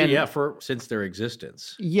 yeah. Since their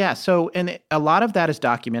existence. Yeah, so, and a lot of that is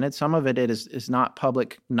documented. Some of it is not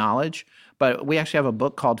public knowledge, but we actually have a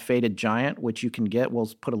book called Faded Giant, which you can get. We'll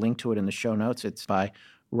put a link to it in the show notes. It's by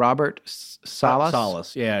Robert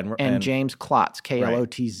Salas. And James Klotz,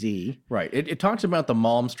 Klotz. Right. It talks about the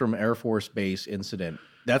Malmstrom Air Force Base incident.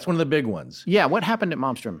 That's one of the big ones. Yeah, what happened at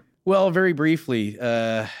Malmstrom? Well, very briefly,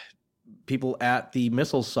 people at the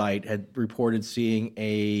missile site had reported seeing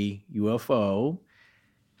a UFO,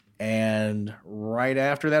 and right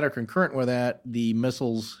after that, or concurrent with that, the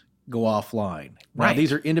missiles go offline. Now,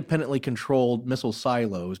 these are independently controlled missile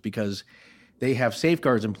silos because they have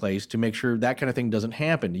safeguards in place to make sure that kind of thing doesn't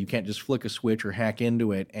happen. You can't just flick a switch or hack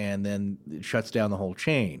into it, and then it shuts down the whole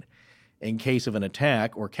chain. In case of an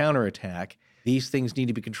attack or counterattack, these things need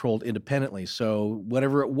to be controlled independently. So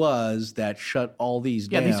whatever it was that shut all these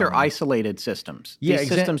down. Yeah, these are isolated systems. These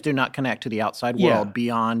systems do not connect to the outside world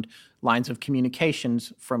beyond lines of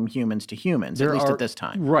communications from humans to humans, at least at this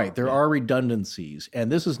time. Right. There are redundancies.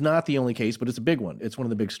 And this is not the only case, but it's a big one. It's one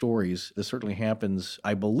of the big stories. This certainly happens.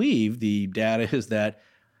 I believe the data is that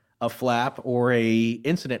a flap or a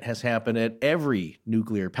incident has happened at every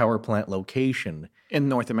nuclear power plant location in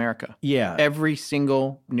North America. Yeah. Every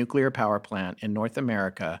single nuclear power plant in North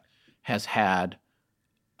America has had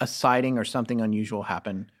a sighting or something unusual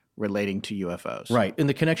happen relating to UFOs. Right. And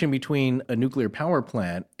the connection between a nuclear power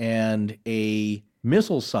plant and a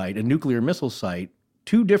missile site, a nuclear missile site,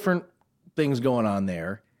 two different things going on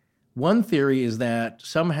there. One theory is that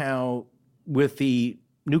somehow with the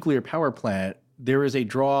nuclear power plant, there is a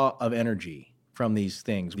draw of energy from these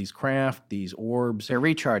things, these craft, these orbs. They're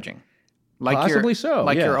recharging. Possibly so,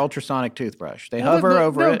 Like yeah. your ultrasonic toothbrush. They hover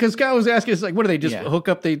over it. No, because Scott was asking, it's like, what do they just hook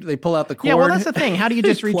up? They pull out the cord? Yeah, well, that's the thing. How do you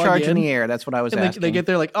just recharge in the air? That's what I was asking. They get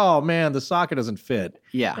there like, oh, man, the socket doesn't fit.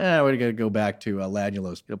 Yeah. We're going to go back to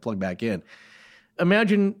Lanulos, plug back in.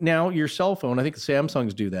 Imagine now your cell phone, I think the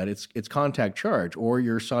Samsungs do that, it's contact charge, or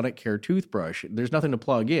your Sonic Care toothbrush. There's nothing to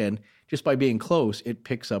plug in. Just by being close, it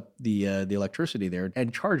picks up the electricity there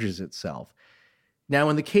and charges itself. Now,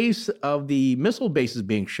 in the case of the missile bases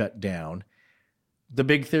being shut down, the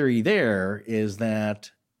big theory there is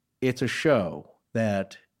that it's a show,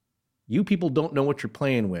 that you people don't know what you're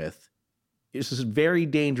playing with. This is very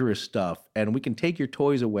dangerous stuff, and we can take your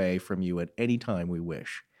toys away from you at any time we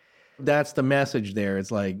wish. That's the message there.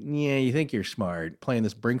 It's like, yeah, you think you're smart playing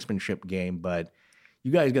this brinksmanship game, but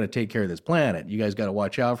you guys got to take care of this planet. You guys got to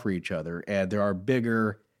watch out for each other, and there are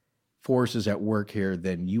bigger forces at work here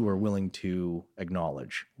than you are willing to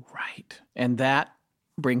acknowledge. Right. And that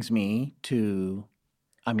brings me to...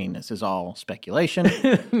 I mean, this is all speculation.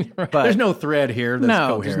 Right. But there's no thread here that's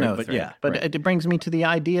coherent. There's no but thread. Yeah, but right. it brings me to the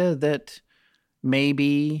idea that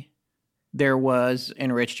maybe there was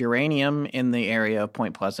enriched uranium in the area of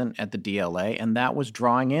Point Pleasant at the DLA, and that was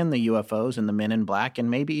drawing in the UFOs and the men in black,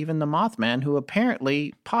 and maybe even the Mothman, who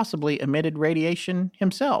apparently possibly emitted radiation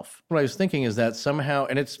himself. What I was thinking is that somehow,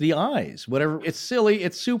 and it's the eyes, whatever. It's silly.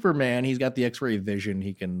 It's Superman. He's got the X-ray vision.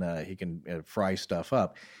 He can fry stuff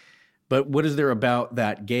up. But what is there about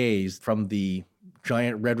that gaze from the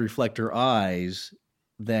giant red reflector eyes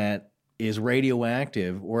that is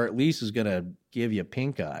radioactive, or at least is going to give you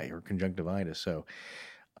pink eye or conjunctivitis? So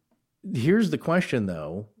here's the question,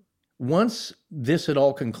 though. Once this had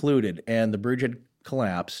all concluded and the bridge had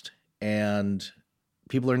collapsed and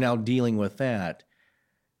people are now dealing with that,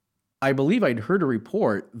 I believe I'd heard a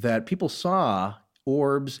report that people saw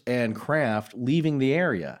orbs and craft leaving the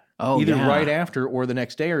area. Either right after or the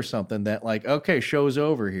next day or something, that like, okay, show's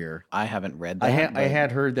over here. I haven't read that. I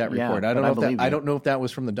had heard that report. Yeah, I don't know if that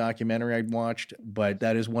was from the documentary I'd watched, but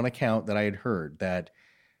that is one account that I had heard that,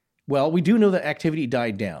 well, we do know that activity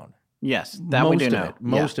died down. Yes, that we do know.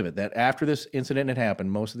 Most of it. That after this incident had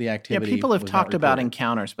happened, most of the activity. Yeah, people have talked about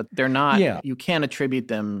encounters, but they're not. Yeah. You can't attribute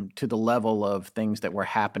them to the level of things that were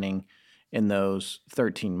happening in those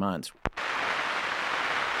 13 months.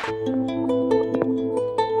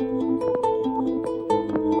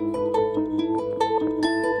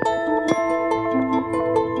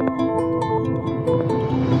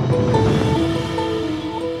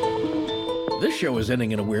 This show is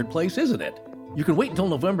ending in a weird place, isn't it? You can wait until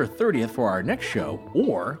November 30th for our next show,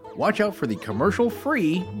 or watch out for the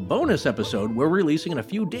commercial-free bonus episode we're releasing in a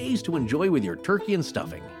few days to enjoy with your turkey and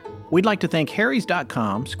stuffing. We'd like to thank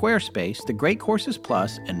Harrys.com, Squarespace, The Great Courses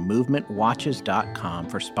Plus, and MovementWatches.com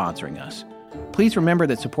for sponsoring us. Please remember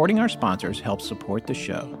that supporting our sponsors helps support the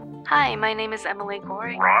show. Hi, my name is Emily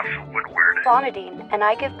Goring. Ross Woodward. Bonadine, and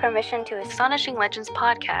I give permission to Astonishing Legends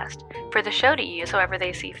podcast for the show to use however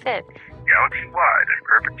they see fit. Galaxy-wide in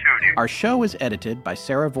perpetuity. Our show is edited by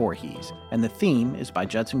Sarah Voorhees, and the theme is by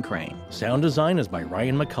Judson Crane. Sound design is by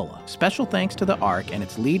Ryan McCullough. Special thanks to the ARC and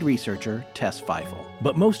its lead researcher, Tess Feifel.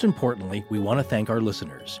 But most importantly, we want to thank our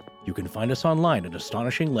listeners. You can find us online at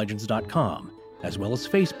astonishinglegends.com, as well as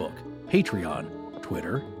Facebook, Patreon,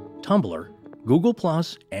 Twitter, Tumblr, Google+,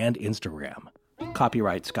 and Instagram.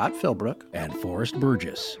 Copyright Scott Philbrook and Forrest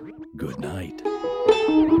Burgess. Good night.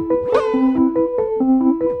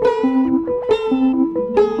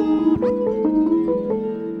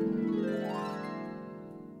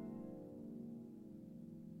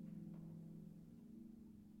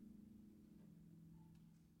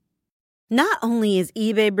 Not only is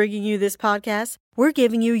eBay bringing you this podcast, we're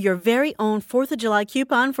giving you your very own 4th of July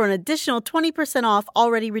coupon for an additional 20% off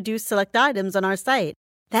already reduced select items on our site.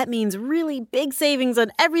 That means really big savings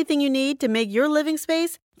on everything you need to make your living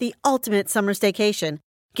space the ultimate summer staycation.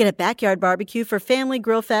 Get a backyard barbecue for family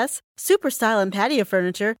grill fests, super style and patio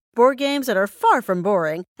furniture, board games that are far from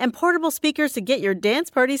boring, and portable speakers to get your dance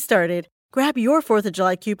party started. Grab your 4th of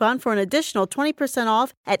July coupon for an additional 20%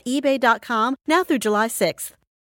 off at ebay.com now through July 6th.